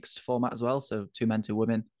it's a mixed format as well. So 2 men, 2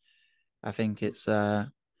 women. I think it's,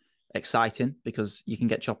 exciting because you can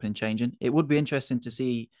get chopping and changing. It would be interesting to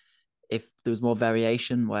see if there was more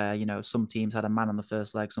variation where, some teams had a man on the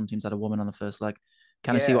first leg, some teams had a woman on the first leg,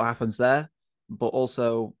 kind of see what happens there. But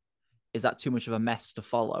also, is that too much of a mess to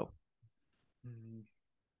follow?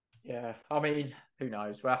 Yeah, I mean, who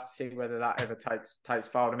knows? We'll have to see whether that ever takes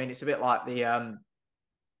fold. I mean, it's a bit like the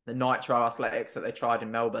Nitro Athletics that they tried in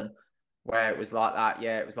Melbourne, where it was like that.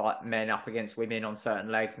 Yeah, it was like men up against women on certain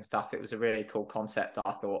legs and stuff. It was a really cool concept,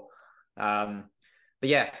 I thought. But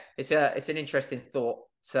yeah, it's an interesting thought.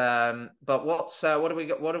 But what have we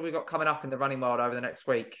got? What have we got coming up in the running world over the next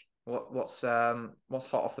week? What's hot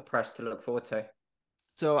off the press to look forward to?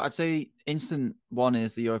 So I'd say instant one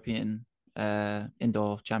is the European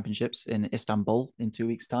Indoor Championships in Istanbul in 2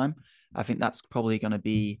 weeks' time. I think that's probably going to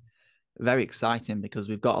be very exciting because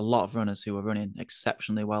we've got a lot of runners who are running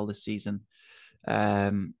exceptionally well this season.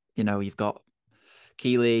 You've got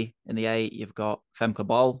Keeley in the 8, you've got Femke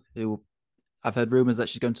Bol, who I've heard rumours that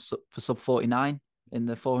she's going for sub 49 in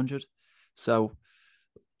the 400. So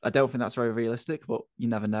I don't think that's very realistic, but you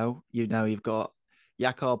never know. You've got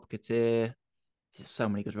Jakob, Katir. There's so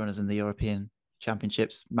many good runners in the European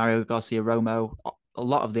Championships. Mario Garcia Romo, a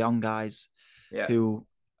lot of the on guys who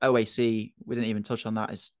OAC, we didn't even touch on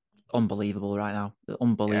that, is unbelievable right now.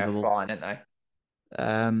 Unbelievable. Yeah, fine, aren't they?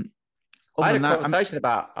 I had a conversation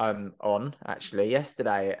about on actually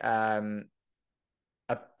yesterday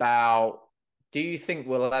about, do you think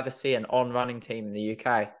we'll ever see an on running team in the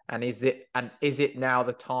UK? And is it now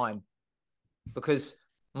the time? Because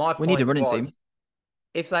we need a running team.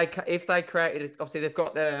 If they created, obviously they've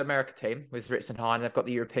got the America team with Ritzenheim, they've got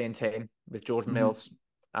the European team with Jordan Mills.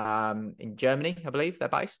 in Germany, I believe they're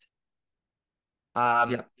based.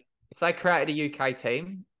 Yeah. If they created a UK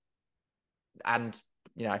team and,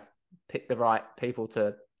 you know, pick the right people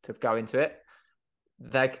to go into it,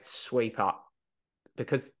 they could sweep up,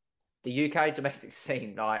 because the UK domestic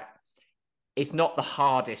scene, like, it's not the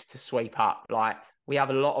hardest to sweep up. Like, we have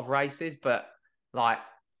a lot of races, but like,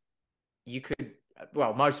 you could,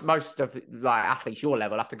 well, most of like athletes your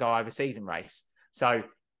level have to go overseas and race. So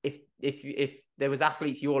if there was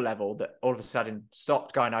athletes your level that all of a sudden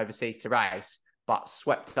stopped going overseas to race, but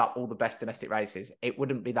swept up all the best domestic races, it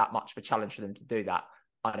wouldn't be that much of a challenge for them to do that,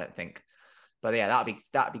 I don't think. But yeah,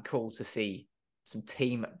 that'd be cool to see some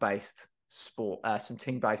team-based sport, some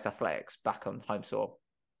team-based athletics back on home soil.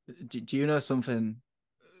 Do you know something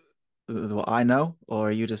that I know, or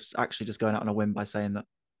are you just actually just going out on a whim by saying that?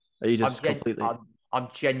 Are you just completely I'm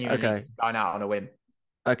genuinely okay? just going out on a whim.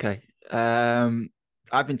 Okay.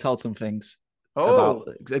 I've been told some things about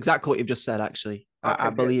Oh, exactly what you've just said. Actually, I okay,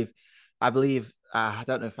 good. believe, I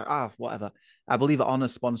don't know if whatever. I believe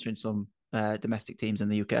Honor's sponsoring some domestic teams in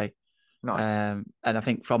the UK. Nice. And I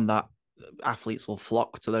think from that, athletes will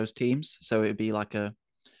flock to those teams. So it'd be like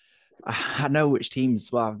I know which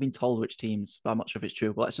teams. Well, I've been told which teams, but I'm not sure if it's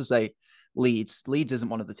true. But let's just say Leeds. Leeds isn't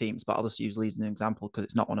one of the teams, but I'll just use Leeds as an example because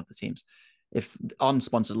it's not one of the teams. If On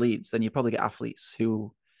sponsored Leeds, then you probably get athletes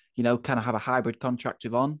who, kind of have a hybrid contract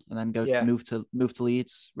with On, and then go Yeah. move to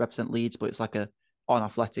Leeds, represent Leeds, but it's like a On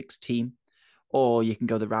Athletics team. Or you can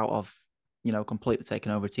go the route of, completely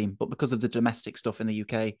taking over a team. But because of the domestic stuff in the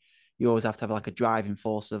UK, you always have to have like a driving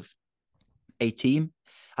force of a team.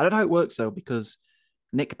 I don't know how it works though, because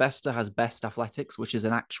Nick Bester has Best Athletics, which is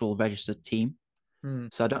an actual registered team. Hmm.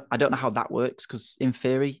 So I don't know how that works, because in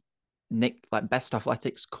theory, Nick, like, Best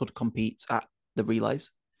Athletics could compete at the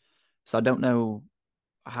relays. So I don't know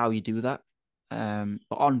how you do that.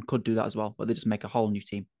 But On could do that as well, but they just make a whole new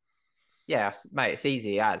team. Yeah, mate, it's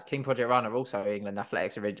easy. As Team Project Run are also England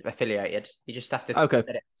Athletics affiliated. You just have to Okay.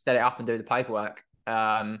 set it up and do the paperwork.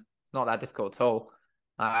 Not that difficult at all.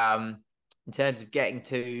 In terms of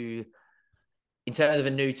in terms of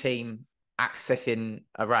a new team accessing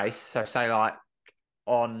a race, so say like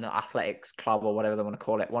On Athletics Club or whatever they want to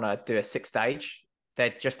call it, want to do a 6-stage, they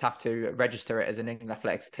just have to register it as an England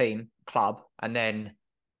Athletics team club, and then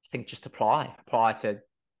I think just apply to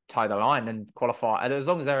tie the line and qualify. And as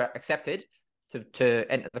long as they're accepted to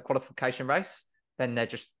enter the qualification race, then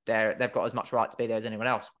they've got as much right to be there as anyone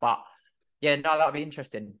else. But yeah, no, that'd be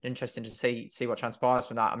interesting. Interesting to see what transpires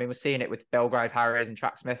from that. I mean, we're seeing it with Belgrave Harriers and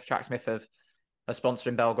Tracksmith. Tracksmith have are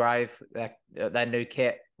sponsoring Belgrave. Their new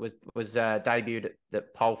kit was debuted at the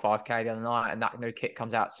Pole 5K the other night, and that new kit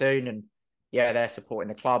comes out soon. And yeah, they're supporting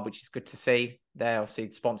the club, which is good to see. They're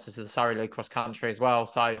obviously sponsors of the Surrey League Cross Country as well.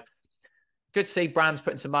 So good to see brands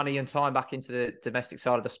putting some money and time back into the domestic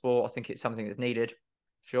side of the sport. I think it's something that's needed.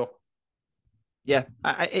 Sure. Yeah,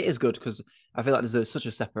 it is good, because I feel like there's such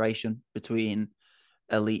a separation between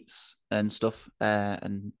elites and stuff,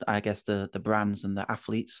 and I guess the brands and the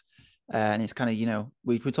athletes. And it's kind of,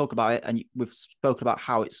 we talk about it, and we've spoken about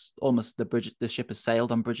how it's almost the ship has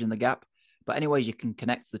sailed on bridging the gap. But any ways you can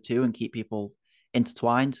connect the two and keep people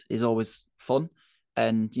intertwined is always fun.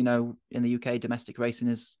 And, in the UK, domestic racing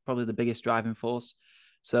is probably the biggest driving force.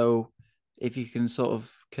 So if you can sort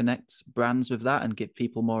of connect brands with that and give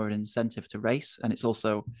people more an incentive to race, and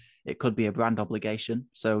it could be a brand obligation.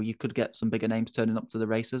 So you could get some bigger names turning up to the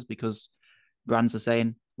races because brands are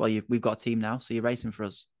saying, well, we've got a team now, so you're racing for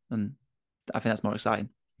us. And I think that's more exciting.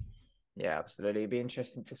 Yeah, absolutely. It'd be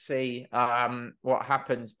interesting to see what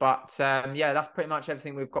happens. But yeah, that's pretty much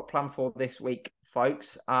everything we've got planned for this week,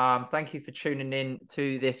 folks. Thank you for tuning in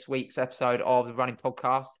to this week's episode of the Running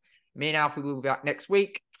Podcast. Me and Alfie will be back next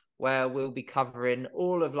week, where we'll be covering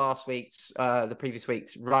all of the previous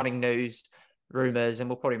week's running news, rumours, and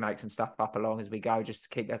we'll probably make some stuff up along as we go just to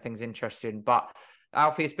keep things interesting. But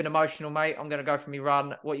Alfie, it's been emotional, mate. I'm going to go for me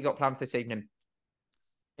run. What you got planned for this evening?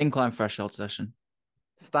 Incline threshold session.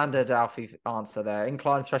 Standard Alfie answer there.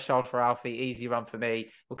 Incline threshold for Alfie. Easy run for me.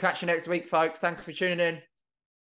 We'll catch you next week, folks. Thanks for tuning in.